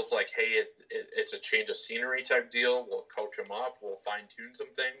just feels like, hey, it's a change of scenery type deal. We'll coach him up. We'll fine tune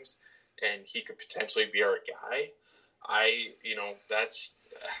some things, and he could potentially be our guy. That's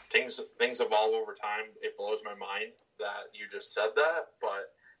things evolve over time. It blows my mind that you just said that,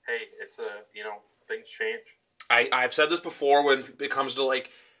 but hey, things change. I've said this before when it comes to, like,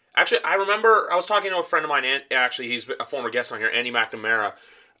 actually, I remember I was talking to a friend of mine, and actually he's a former guest on here, Andy McNamara.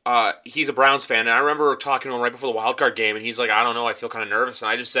 He's a Browns fan, and I remember talking to him right before the wildcard game, and he's like, I don't know, I feel kind of nervous.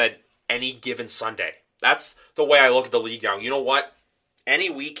 And I just said, any given Sunday. That's the way I look at the league now. You know what? Any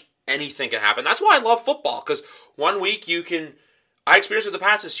week, anything can happen. That's why I love football, because one week I experienced it with the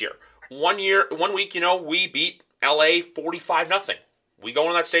Pats this year. One week, we beat LA 45-0. We go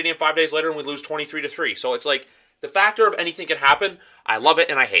into that stadium 5 days later, and we lose 23-3. So it's like, the factor of anything can happen, I love it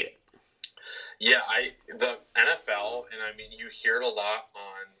and I hate it. Yeah, the NFL, and I mean, you hear it a lot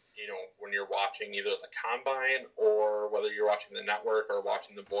on, when you're watching either the Combine or whether you're watching the network or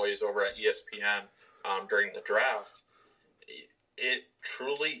watching the boys over at ESPN during the draft. It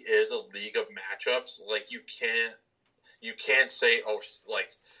truly is a league of matchups. Like, you can't say, oh, like,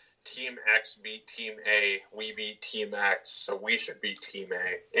 Team X beat Team A, we beat Team X, so we should beat Team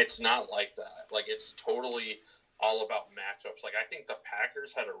A. It's not like that. Like, it's totally all about matchups. Like, I think the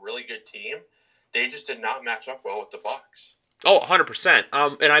Packers had a really good team. They just did not match up well with the Bucs. Oh, 100%.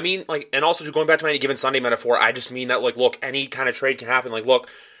 And I mean, like, and also going back to my Any Given Sunday metaphor, I just mean that, like, look, any kind of trade can happen. Like, look,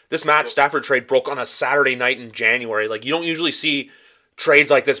 this Matt Stafford trade broke on a Saturday night in January. Like, you don't usually see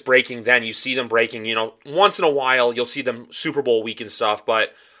trades like this breaking, then you see them breaking, once in a while you'll see them Super Bowl week and stuff,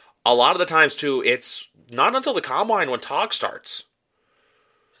 but a lot of the times too, it's not until the combine when talk starts.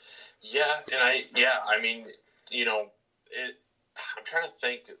 Yeah, I mean, I'm trying to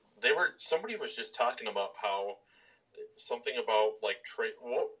think. Somebody was just talking about how something about like trade.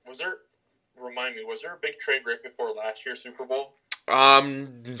 What was there? Remind me, was there a big trade right before last year's Super Bowl?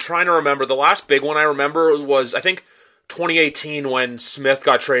 I'm trying to remember. The last big one I remember was, I think, 2018 when Smith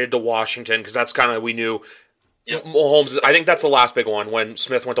got traded to Washington, because that's kind of, we knew Yep. Mahomes. I think that's the last big one when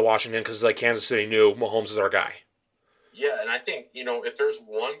Smith went to Washington, because like Kansas City knew Mahomes is our guy. Yeah, and I think, if there's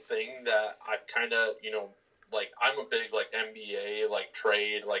one thing that I've kind of, like I'm a big like NBA like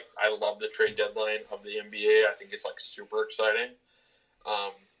trade, like I love the trade deadline of the NBA. I think it's like super exciting.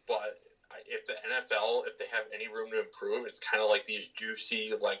 But if the NFL, if they have any room to improve, it's kind of like these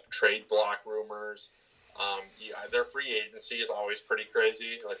juicy like trade block rumors. Their free agency is always pretty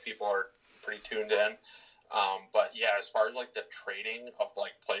crazy. Like people are pretty tuned in. But yeah, as far as like the trading of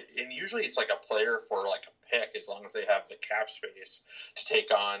like play, and usually it's like a player for like a pick as long as they have the cap space to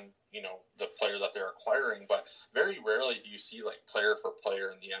take on, the player that they're acquiring. But very rarely do you see like player for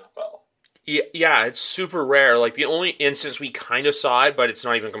player in the NFL. Yeah, it's super rare. Like the only instance we kind of saw it, but it's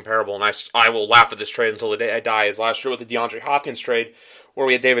not even comparable. And I will laugh at this trade until the day I die. Is last year with the DeAndre Hopkins trade, where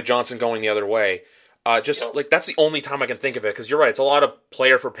we had David Johnson going the other way. Like that's the only time I can think of it, because you're right. It's a lot of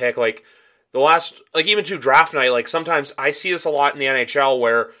player for pick. Like the last, like even to draft night. Like sometimes I see this a lot in the NHL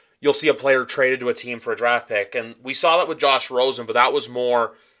where you'll see a player traded to a team for a draft pick, and we saw that with Josh Rosen, but that was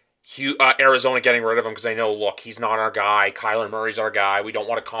more Arizona getting rid of him because they know, look, he's not our guy. Kyler Murray's our guy. We don't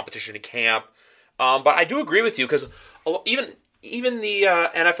want a competition in camp. But I do agree with you, because even the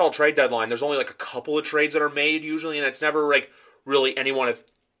NFL trade deadline, there's only like a couple of trades that are made usually, and it's never like really anyone of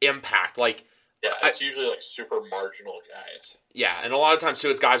impact. Like it's usually like super marginal guys. Yeah, and a lot of times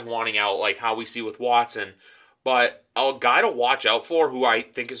too, it's guys wanting out, like how we see with Watson. But a guy to watch out for, who I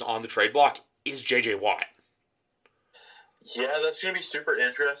think is on the trade block, is J.J. Watt. Yeah, that's going to be super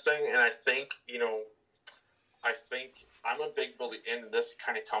interesting, and I think I'm a big believer, and this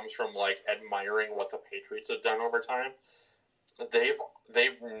kind of comes from like admiring what the Patriots have done over time.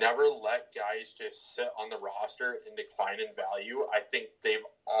 They've never let guys just sit on the roster and decline in value. I think they've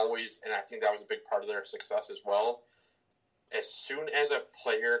always, and I think that was a big part of their success as well. As soon as a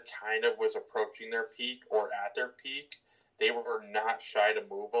player kind of was approaching their peak or at their peak, they were not shy to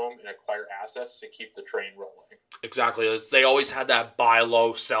move them and acquire assets to keep the train rolling. Exactly. They always had that buy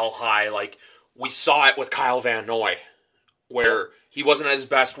low, sell high. Like we saw it with Kyle Van Noy, where he wasn't at his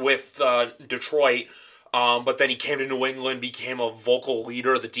best with Detroit, but then he came to New England, became a vocal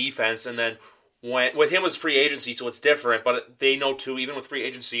leader of the defense, and then with him was free agency, so it's different. But they know too, even with free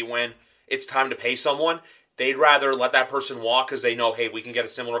agency, when it's time to pay someone, they'd rather let that person walk because they know, hey, we can get a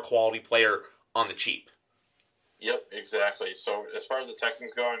similar quality player on the cheap. Yep, exactly. So as far as the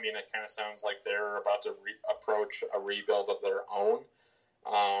Texans go, I mean, it kind of sounds like they're about to approach a rebuild of their own.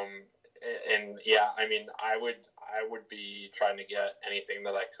 And yeah, I mean, I would be trying to get anything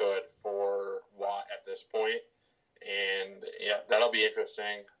that I could for Watt at this point. And yeah, that'll be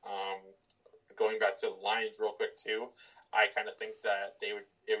interesting. Going back to the Lions real quick too, I kind of think that it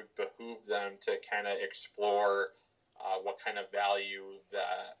would behoove them to kind of explore what kind of value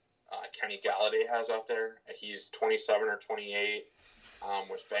that Kenny Galladay has out there. He's 27 or 28,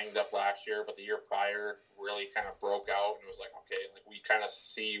 was banged up last year, but the year prior really kind of broke out and was like, okay, like we kind of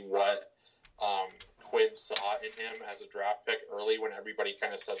see what Quinn saw in him as a draft pick early, when everybody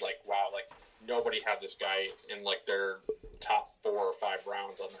kind of said like, wow, like nobody had this guy in like their top 4 or 5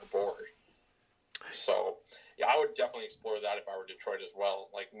 rounds on their board. So yeah, I would definitely explore that if I were Detroit as well,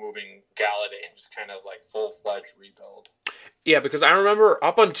 like moving Galladay and just kind of like full-fledged rebuild. Yeah, because I remember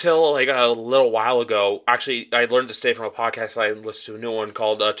up until like a little while ago, actually, I learned to stay from a podcast. I listened to a new one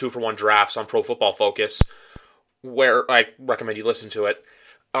called 2-for-1 Drafts on Pro Football Focus, where I recommend you listen to it.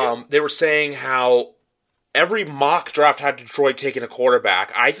 They were saying how every mock draft had Detroit taking a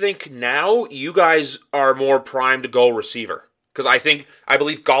quarterback. I think now you guys are more primed to go receiver. Because I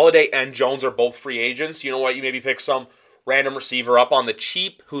believe Galladay and Jones are both free agents. You know what? You maybe pick some random receiver up on the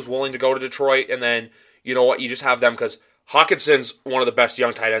cheap who's willing to go to Detroit, and then, you know what? You just have them, because Hawkinson's one of the best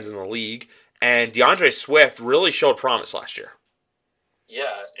young tight ends in the league, and DeAndre Swift really showed promise last year.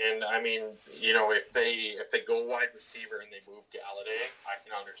 Yeah, and I mean, you know, if they go wide receiver and they move Galladay, I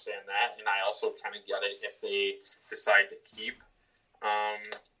can understand that, and I also kind of get it if they decide to keep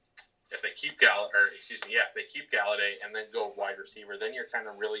if they keep Galladay and then go wide receiver, then you're kind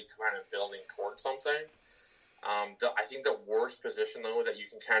of really building towards something. I think the worst position, though, that you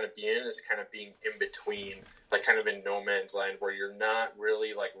can kind of be in is kind of being in between, like kind of in no man's land, where you're not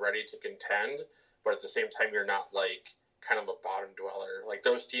really like ready to contend, but at the same time you're not like kind of a bottom dweller. Like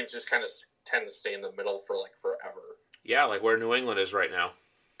those teams just kind of tend to stay in the middle for like forever. Yeah, like where New England is right now.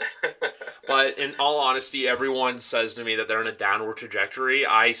 But in all honesty, everyone says to me that they're in a downward trajectory.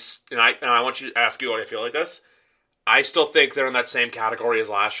 I want you to ask you what I feel like this. I still think they're in that same category as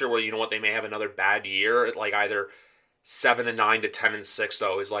last year, where you know what, they may have another bad year, like either 7-9 to 10-6.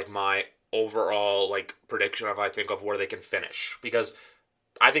 Though is like my overall like prediction of I think of where they can finish, because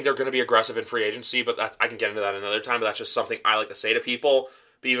I think they're going to be aggressive in free agency, but I can get into that another time. But that's just something I like to say to people.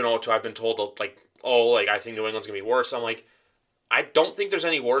 But even though I've been told like, oh, like I think New England's going to be worse, I'm like, I don't think there's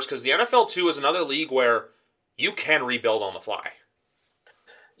any worse, because the NFL too is another league where you can rebuild on the fly.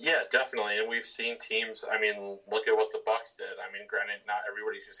 Yeah, definitely, and we've seen teams. I mean, look at what the Bucs did. I mean, granted, not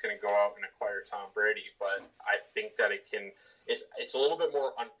everybody's just going to go out and acquire Tom Brady, but I think that it can. It's a little bit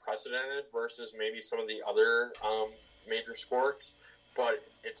more unprecedented versus maybe some of the other major sports, but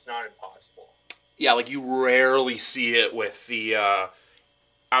it's not impossible. Yeah, like you rarely see it with the.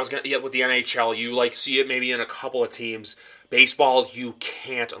 With the NHL, you like see it maybe in a couple of teams. Baseball, you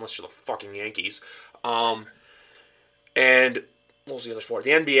can't unless you're the fucking Yankees. And what was the other sport?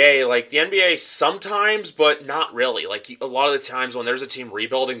 The NBA, like the NBA sometimes, but not really. Like a lot of the times when there's a team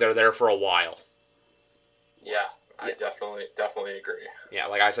rebuilding, they're there for a while. Yeah, I definitely agree. Yeah,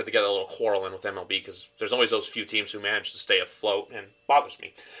 like I said, to get a little quarrel in with MLB, because there's always those few teams who manage to stay afloat, and it bothers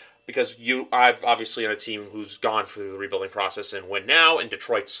me. Because I've obviously in a team who's gone through the rebuilding process and win now, and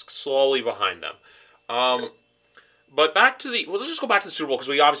Detroit's slowly behind them. But let's just go back to the Super Bowl, because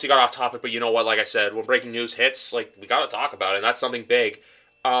we obviously got off topic, but you know what, like I said, when breaking news hits, like, we got to talk about it, and that's something big.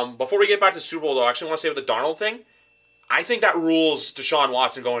 Before we get back to the Super Bowl, though, I actually want to say with the Darnold thing, I think that rules Deshaun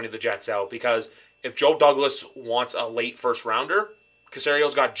Watson going to the Jets out, because if Joe Douglas wants a late first-rounder,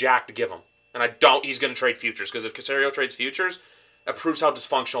 Casario's got jack to give him. And he's going to trade futures, because if Casario trades futures, it proves how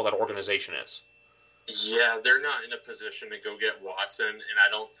dysfunctional that organization is. Yeah, they're not in a position to go get Watson, and I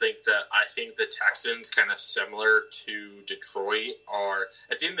think the Texans, kind of similar to Detroit, are,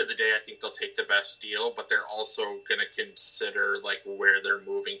 at the end of the day, I think they'll take the best deal, but they're also going to consider, like, where they're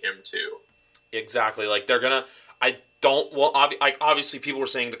moving him to. Exactly. Like, they're going to, obviously people were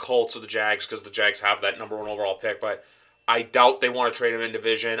saying the Colts or the Jags, because the Jags have that number 1 overall pick, but I doubt they want to trade him in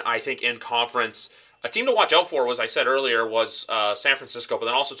division. I think in conference, a team to watch out for, as I said earlier, was San Francisco. But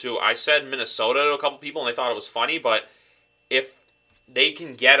then also, too, I said Minnesota to a couple people, and they thought it was funny. But if they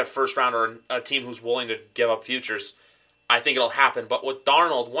can get a first-rounder or a team who's willing to give up futures, I think it'll happen. But with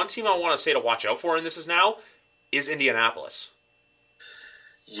Darnold, one team I want to say to watch out for, and this is now, is Indianapolis.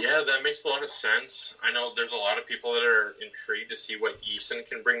 Yeah, that makes a lot of sense. I know there's a lot of people that are intrigued to see what Eason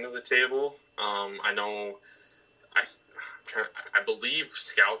can bring to the table. I know... I believe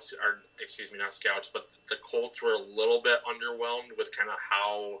not scouts, but the Colts were a little bit underwhelmed with kind of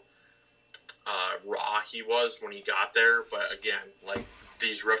how raw he was when he got there. But again, like,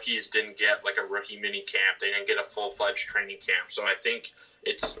 these rookies didn't get like a rookie mini camp. They didn't get a full-fledged training camp. So I think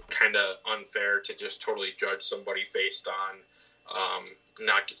it's kind of unfair to just totally judge somebody based on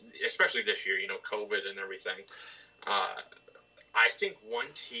not, especially this year, COVID and everything. I think one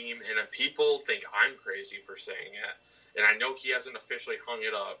team, and people think I'm crazy for saying it, and I know he hasn't officially hung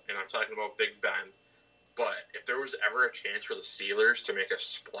it up, and I'm talking about Big Ben, but if there was ever a chance for the Steelers to make a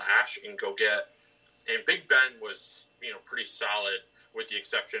splash and go get, and Big Ben was, pretty solid with the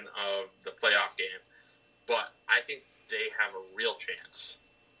exception of the playoff game, but I think they have a real chance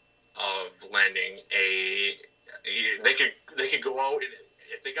of landing they could go out, and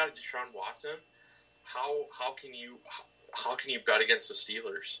if they got a Deshaun Watson, how can you bet against the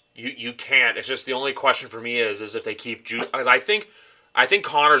Steelers? You can't. It's just the only question for me is if they keep Juju. Because I think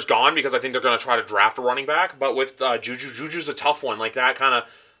Connor's gone, because I think they're going to try to draft a running back. But with Juju's a tough one. Like, that kind of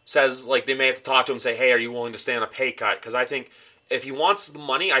says, like, they may have to talk to him and say, hey, are you willing to stand a pay cut? Because I think if he wants the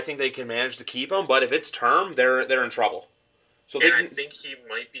money, I think they can manage to keep him. But if it's term, they're in trouble. So I think he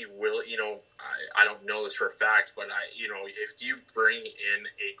might be willing. I don't know this for a fact, but if you bring in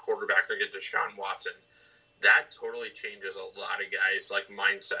a quarterback like a Deshaun Watson, that totally changes a lot of guys' like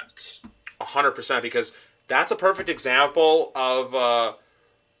mindsets. 100%, because that's a perfect example of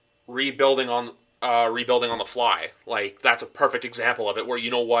rebuilding on the fly. Like, that's a perfect example of it, where, you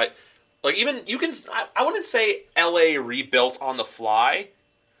know what, like, even you can. I wouldn't say LA rebuilt on the fly,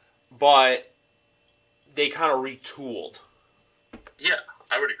 but they kind of retooled. Yeah,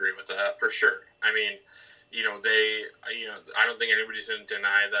 I would agree with that for sure. I mean, I don't think anybody's going to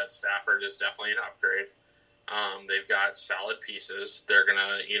deny that Stafford is definitely an upgrade. They've got solid pieces. They're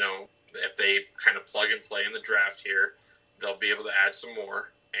gonna, if they kind of plug and play in the draft here, they'll be able to add some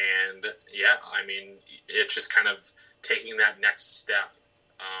more. And yeah, I mean, it's just kind of taking that next step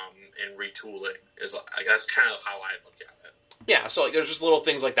and retooling is that's kind of how I look at it. Yeah, so there's just little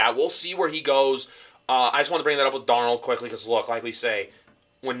things like that. We'll see where he goes. I just want to bring that up with Darnold quickly because, look, like we say,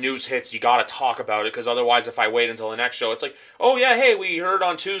 when news hits, you got to talk about it because otherwise if I wait until the next show, it's like, oh, yeah, hey, we heard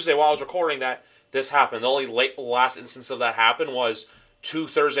on Tuesday while I was recording that this happened. The only last instance of that happened was 2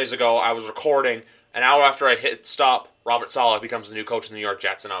 Thursdays ago. I was recording. An hour after I hit stop, Robert Saleh becomes the new coach of the New York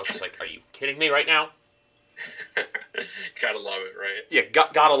Jets, and I was just like, are you kidding me right now? Gotta love it, right? Yeah,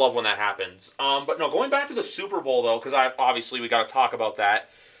 gotta love when that happens. But no, going back to the Super Bowl, though, because obviously we got to talk about that.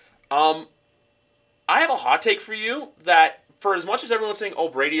 I have a hot take for you that for as much as everyone's saying, oh,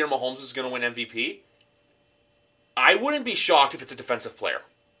 Brady or Mahomes is going to win MVP, I wouldn't be shocked if it's a defensive player.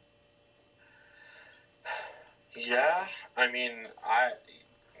 Yeah, I mean,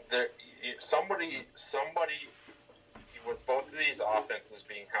 somebody with both of these offenses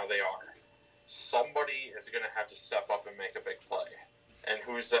being how they are, somebody is going to have to step up and make a big play. And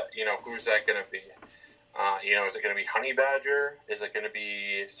who's that? Who's that going to be? Is it going to be Honey Badger? Is it going to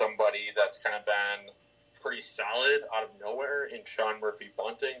be somebody that's kind of been pretty solid out of nowhere in Sean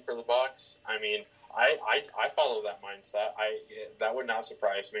Murphy-Bunting for the Bucs? I mean, I follow that mindset. That would not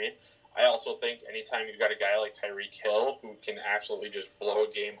surprise me. I also think anytime you've got a guy like Tyreek Hill who can absolutely just blow a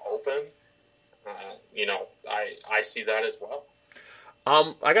game open, I see that as well.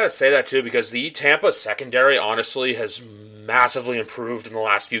 I gotta say that too because the Tampa secondary honestly has massively improved in the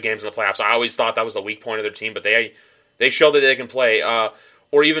last few games in the playoffs. I always thought that was the weak point of their team, but they show that they can play.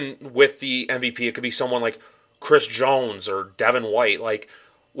 Or even with the MVP, it could be someone like Chris Jones or Devin White. Like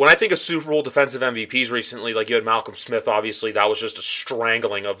when I think of Super Bowl defensive MVPs recently, like you had Malcolm Smith, obviously that was just a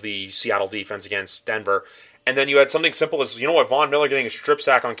strangling of the Seattle defense against Denver, and then you had something simple as Von Miller getting a strip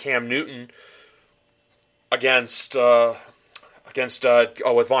sack on Cam Newton with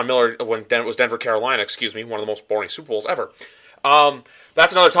Von Miller when it was Denver, Carolina, one of the most boring Super Bowls ever.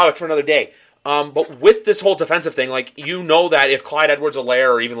 That's another topic for another day. But with this whole defensive thing, like, that if Clyde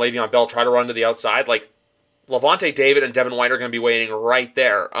Edwards-Helaire or even Le'Veon Bell try to run to the outside, like, Levante David and Devin White are going to be waiting right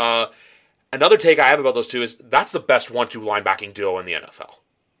there. Another take I have about those two is that's the best 1-2 linebacking duo in the NFL.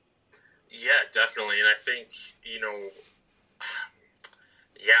 Yeah, definitely. And I think,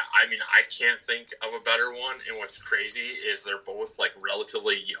 I can't think of a better one. And what's crazy is they're both, like,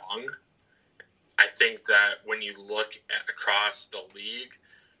 relatively young. I think that when you look across the league,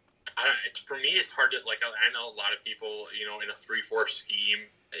 for me, it's hard to, I know a lot of people, in a 3-4 scheme,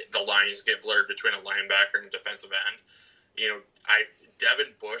 the lines get blurred between a linebacker and a defensive end.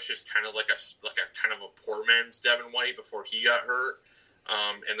 Devin Bush is kind of like a kind of a poor man's Devin White before he got hurt.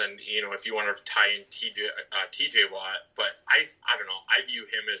 And then, if you want to tie in TJ Watt, but I don't know. I view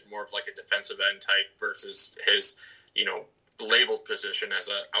him as more of like a defensive end type versus his, labeled position as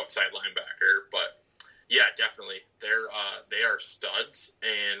an outside linebacker. But yeah, definitely. They are studs.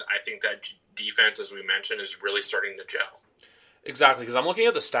 And I think that defense, as we mentioned, is really starting to gel. Exactly. Because I'm looking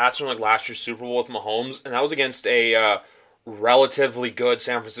at the stats from last year's Super Bowl with Mahomes, and that was against a relatively good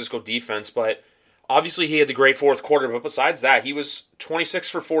San Francisco defense, but obviously he had the great fourth quarter, but besides that, he was 26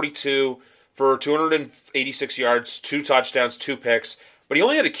 for 42 for 286 yards, 2 touchdowns, 2 picks, but he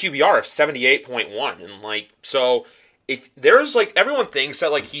only had a QBR of 78.1, and so if there's everyone thinks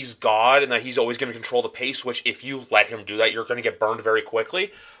that he's God and that he's always going to control the pace, which if you let him do that, you're going to get burned very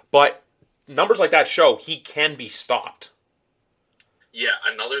quickly, but numbers like that show he can be stopped. Yeah,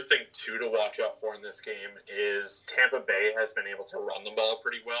 another thing, too, to watch out for in this game is Tampa Bay has been able to run the ball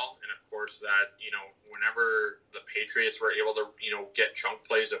pretty well. And, of course, that, whenever the Patriots were able to, get chunk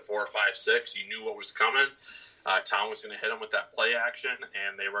plays at 4, 5, 6, you knew what was coming. Tom was going to hit them with that play action,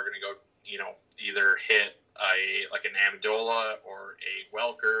 and they were going to go, either hit an Amendola or a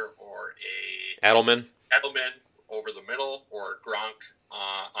Welker or a Edelman over the middle or Gronk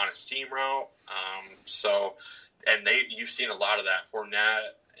on a seam route. And you've seen a lot of that.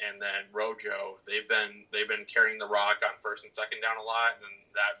 Fournette and then Rojo, they've been carrying the rock on first and second down a lot, and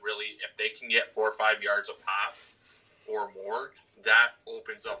that really, if they can get 4 or 5 yards a pop or more, that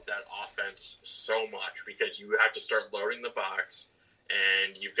opens up that offense so much because you have to start loading the box,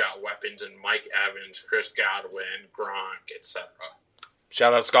 and you've got weapons in Mike Evans, Chris Godwin, Gronk, etc.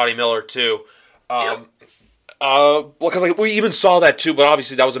 Shout out Scotty Miller too. Yep. Because we even saw that too, but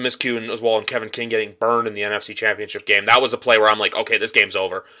obviously that was a miscue as well, and Kevin King getting burned in the NFC Championship game. That was a play where I'm like, okay, this game's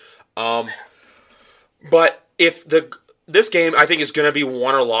over. But if this game, I think, is going to be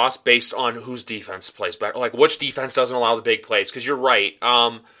won or lost based on whose defense plays better, which defense doesn't allow the big plays. Because you're right,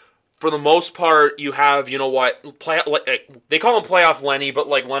 for the most part, you have, you know what, they call him Playoff Lenny, but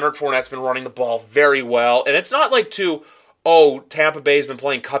like Leonard Fournette's been running the ball very well. And it's not like Tampa Bay's been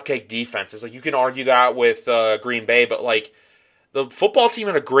playing cupcake defense. It's like you can argue that with Green Bay, but like the football team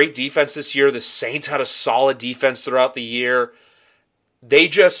had a great defense this year. The Saints had a solid defense throughout the year. They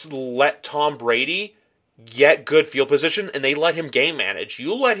just let Tom Brady get good field position, and they let him game manage.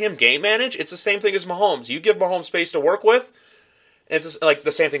 You let him game manage, it's the same thing as Mahomes. You give Mahomes space to work with, it's just like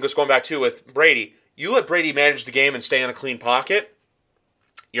the same thing goes going back to with Brady. You let Brady manage the game and stay in a clean pocket,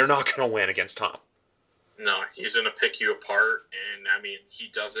 you're not going to win against Tom. No, he's going to pick you apart, and I mean, he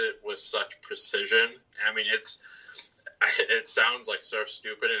does it with such precision. I mean, it sounds like so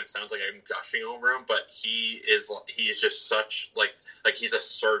stupid, and it sounds like I'm gushing over him, but he's just such like he's a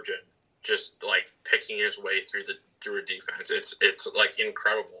surgeon, just like picking his way through a defense. It's like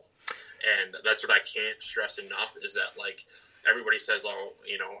incredible, and that's what I can't stress enough is that like everybody says, oh,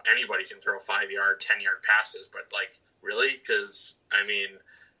 you know, anybody can throw 5-yard, 10-yard passes, but like really, because I mean,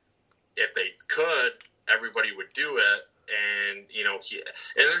 if they could, everybody would do it. And, you know, and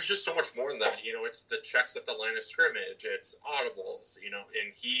there's just so much more than that. You know, it's the checks at the line of scrimmage. It's audibles, you know.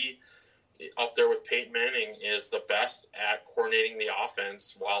 And he, up there with Peyton Manning, is the best at coordinating the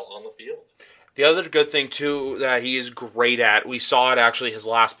offense while on the field. The other good thing, too, that he is great at, we saw it actually his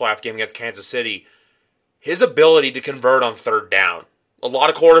last playoff game against Kansas City, his ability to convert on third down. A lot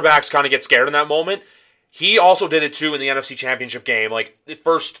of quarterbacks kind of get scared in that moment. He also did it, too, in the NFC Championship game. Like, the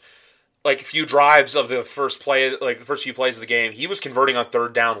first few drives of the first few plays of the game, he was converting on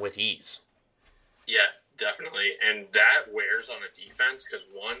third down with ease. Yeah, definitely, and that wears on a defense because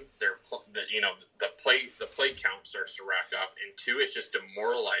one, the play count starts to rack up, and two, it's just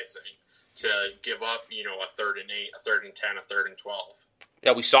demoralizing to give up, you know, a 3rd and 8, a 3rd and 10, a 3rd and 12.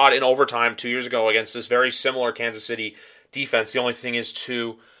 Yeah, we saw it in overtime 2 years ago against this very similar Kansas City defense. The only thing is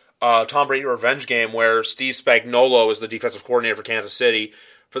Tom Brady revenge game where Steve Spagnuolo is the defensive coordinator for Kansas City.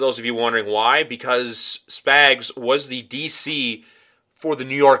 For those of you wondering why, because Spags was the DC for the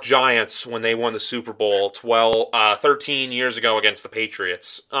New York Giants when they won the Super Bowl 13 years ago against the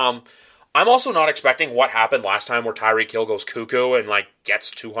Patriots. I'm also not expecting what happened last time where Tyreek Hill goes cuckoo and like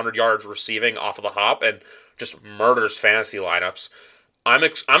gets 200 yards receiving off of the hop and just murders fantasy lineups. I'm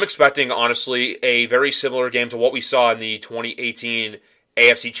expecting, honestly, a very similar game to what we saw in the 2018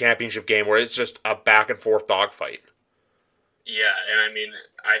 AFC Championship game where it's just a back-and-forth dogfight. Yeah, and I mean,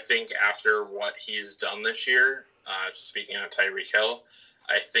 I think after what he's done this year, speaking of Tyreek Hill,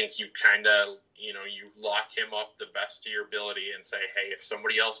 I think you kind of, you know, you lock him up the best of your ability and say, hey, if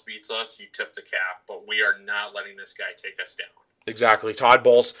somebody else beats us, you tip the cap, but we are not letting this guy take us down. Exactly. Todd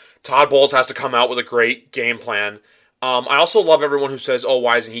Bowles has to come out with a great game plan. I also love everyone who says, oh,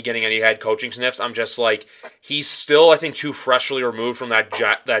 why isn't he getting any head coaching sniffs? I'm just like, he's still, I think, too freshly removed from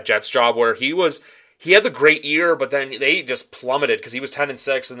that Jets job where he had the great year, but then they just plummeted because he was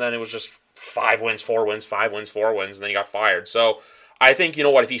 10-6, and then it was just 5 wins, 4 wins, 5 wins, 4 wins, and then he got fired. So I think, you know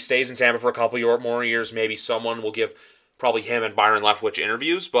what, if he stays in Tampa for a couple more years, maybe someone will give probably him and Byron Leftwich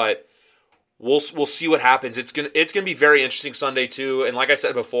interviews, but we'll see what happens. It's gonna be very interesting Sunday too, and like I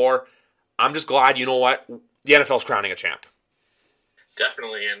said before, I'm just glad, you know what, the NFL's crowning a champ.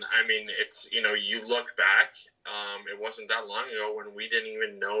 Definitely, and I mean, it's, you know, you look back, it wasn't that long ago when we didn't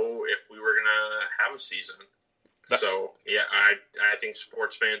even know if we were going to have a season. So, yeah, I think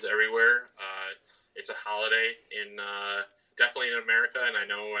sports fans everywhere, it's a holiday definitely in America, and I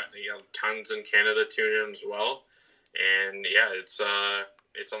know, you know, tons in Canada tune in as well. And, yeah, it's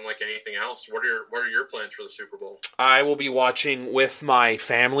unlike anything else. What are your plans for the Super Bowl? I will be watching with my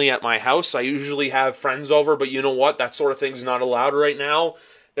family at my house. I usually have friends over, but you know what? That sort of thing's not allowed right now.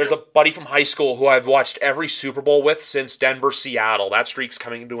 There's a buddy from high school who I've watched every Super Bowl with since Denver-Seattle. That streak's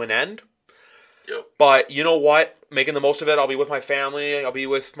coming to an end. Yep. But you know what? Making the most of it. I'll be with my family. I'll be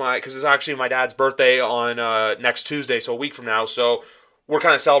with because it's actually my dad's birthday on next Tuesday, so a week from now. So we're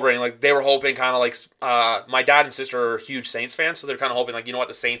kind of celebrating. Like, they were hoping kind of like my dad and sister are huge Saints fans, so they're kind of hoping, like, you know what,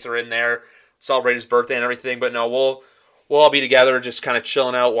 the Saints are in there, celebrate his birthday and everything. But no, we'll all be together, just kind of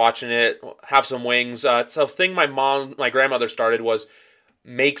chilling out, watching it, have some wings. It's a thing my grandmother started was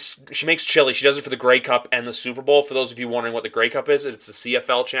she makes chili. She does it for the Grey Cup and the Super Bowl. For those of you wondering what the Grey Cup is, it's the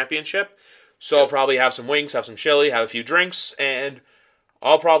CFL championship. So I'll probably have some wings, have some chili, have a few drinks, and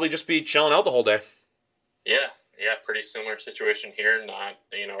I'll probably just be chilling out the whole day. Yeah, pretty similar situation here. Not,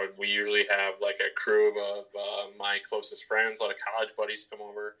 you know, we usually have like a crew of my closest friends, a lot of college buddies come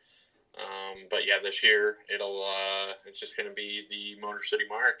over. But yeah, this year it's just going to be the Motor City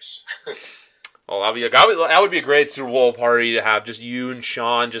Marks. Oh, that would be a great Super Bowl party to have, just you and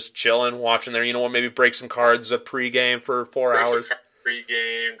Sean just chilling, watching there. You know what? Maybe break some cards at pregame for 4 hours.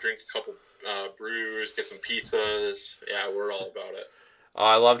 Pre-game, drink a couple brews, get some pizzas. Yeah, we're all about it. Oh,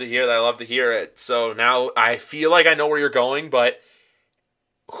 I love to hear that. I love to hear it. So now I feel like I know where you're going, but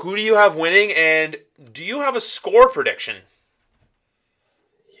who do you have winning, and do you have a score prediction?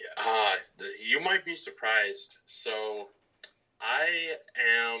 Yeah, you might be surprised. So I'm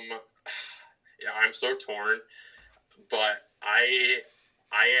so torn, but I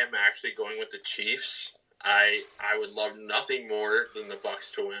am actually going with the Chiefs. I would love nothing more than the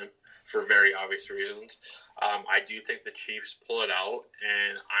Bucs to win for very obvious reasons. I do think the Chiefs pull it out,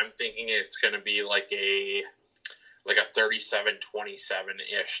 and I'm thinking it's going to be like a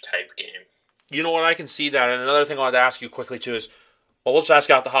 37-27-ish type game. You know what? I can see that. And another thing I wanted to ask you quickly, too, is, well, let's ask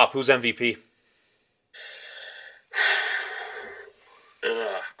out the hop. Who's MVP?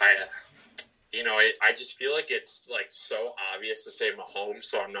 I just feel like it's like so obvious to say Mahomes,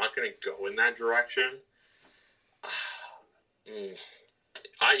 so I'm not going to go in that direction.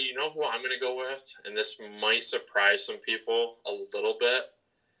 You know who I'm going to go with, and this might surprise some people a little bit.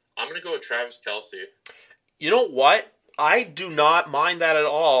 I'm going to go with Travis Kelce. You know what? I do not mind that at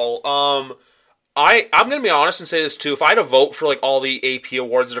all. I'm going to be honest and say this too. If I had to vote for like all the AP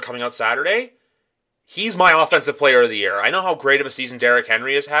awards that are coming out Saturday, he's my offensive player of the year. I know how great of a season Derrick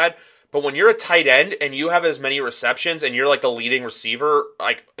Henry has had, but when you're a tight end and you have as many receptions and you're like the leading receiver,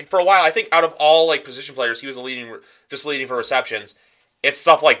 like for a while, I think out of all like position players, he was leading for receptions. It's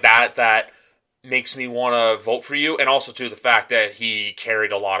stuff like that makes me want to vote for you, and also too the fact that he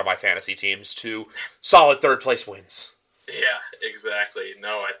carried a lot of my fantasy teams to solid third place wins. Yeah, exactly.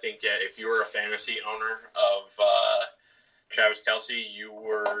 No, I think if you were a fantasy owner of Travis Kelce, you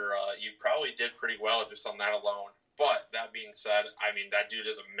probably did pretty well just on that alone. But that being said, I mean, that dude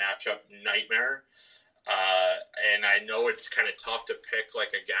is a matchup nightmare. And I know it's kind of tough to pick like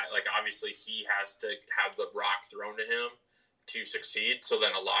a guy. Like, obviously, he has to have the rock thrown to him to succeed. So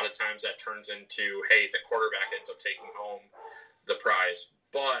then a lot of times that turns into, hey, the quarterback ends up taking home the prize.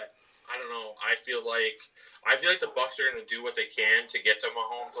 But I don't know. I feel like the Bucs are going to do what they can to get to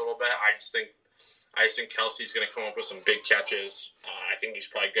Mahomes a little bit. I just think Kelce's going to come up with some big catches. I think he's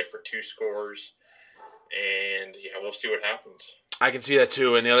probably good for 2 scores. And, yeah, we'll see what happens. I can see that,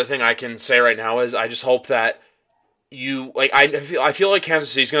 too. And the other thing I can say right now is I just hope that I feel like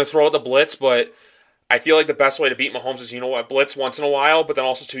Kansas City's going to throw out the blitz, but I feel like the best way to beat Mahomes is, blitz once in a while, but then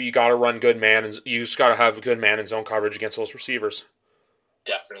also, too, you got to run good man, and you just got to have good man and zone coverage against those receivers.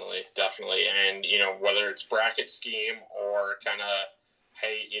 Definitely. And, whether it's bracket scheme or kind of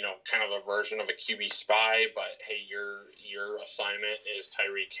a version of a QB spy, but hey, your assignment is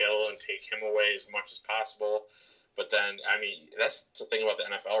Tyreek Hill and take him away as much as possible. But then, I mean, that's the thing about the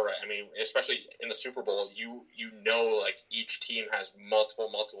NFL, right? I mean, especially in the Super Bowl, like each team has multiple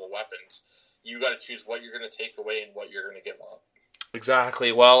weapons. You got to choose what you're going to take away and what you're going to give up.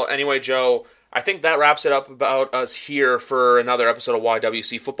 Exactly. Well, anyway, Joe, I think that wraps it up about us here for another episode of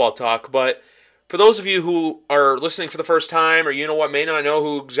YWC Football Talk. But for those of you who are listening for the first time, or may not know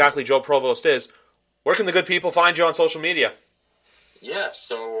who exactly Joe Provost is, where can the good people find you on social media? Yeah,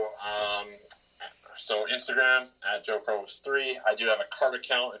 so Instagram at Joe Provost 3. I do have a card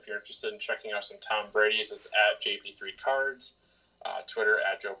account if you're interested in checking out some Tom Brady's. It's at JP3 Cards. Twitter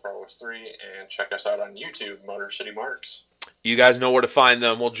at Joe Provost 3, and check us out on YouTube, Motor City Marks. You guys know where to find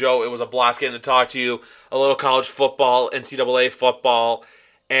them. Well, Joe, it was a blast getting to talk to you. A little college football, NCAA football,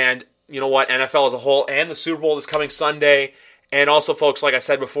 and you know what, NFL as a whole, and the Super Bowl this coming Sunday. And also, folks, like I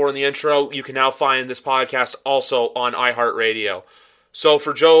said before in the intro, you can now find this podcast also on iHeartRadio. So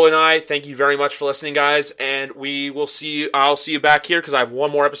for Joe and I, thank you very much for listening, guys, and I'll see you back here because I have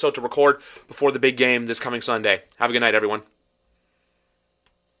one more episode to record before the big game this coming Sunday. Have a good night, everyone.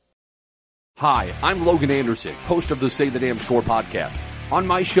 Hi, I'm Logan Anderson, host of the Say the Damn Score podcast. On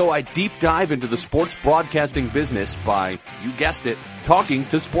my show, I deep dive into the sports broadcasting business by, you guessed it, talking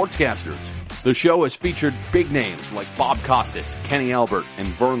to sportscasters. The show has featured big names like Bob Costas, Kenny Albert, and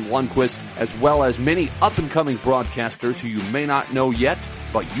Vern Lundquist, as well as many up-and-coming broadcasters who you may not know yet,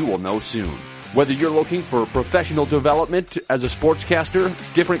 but you will know soon. Whether you're looking for professional development as a sportscaster,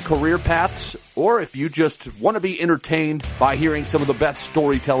 different career paths, or if you just want to be entertained by hearing some of the best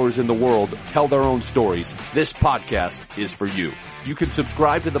storytellers in the world tell their own stories, this podcast is for you. You can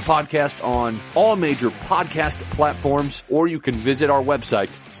subscribe to the podcast on all major podcast platforms, or you can visit our website,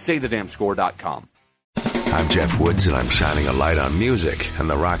 saythedamnscore.com. I'm Jeff Woods, and I'm shining a light on music and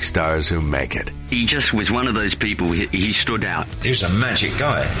the rock stars who make it. He just was one of those people. He stood out. He was a magic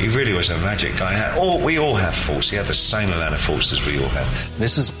guy. He really was a magic guy. We all have faults. He had the same amount of faults as we all have.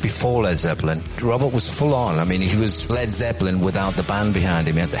 This was before Led Zeppelin. Robert was full on. I mean, he was Led Zeppelin without the band behind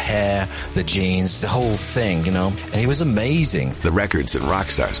him. He had the hair, the jeans, the whole thing, you know. And he was amazing. The Records and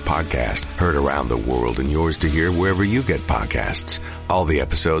Rockstars podcast, heard around the world and yours to hear wherever you get podcasts. All the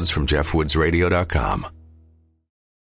episodes from JeffWoodsRadio.com.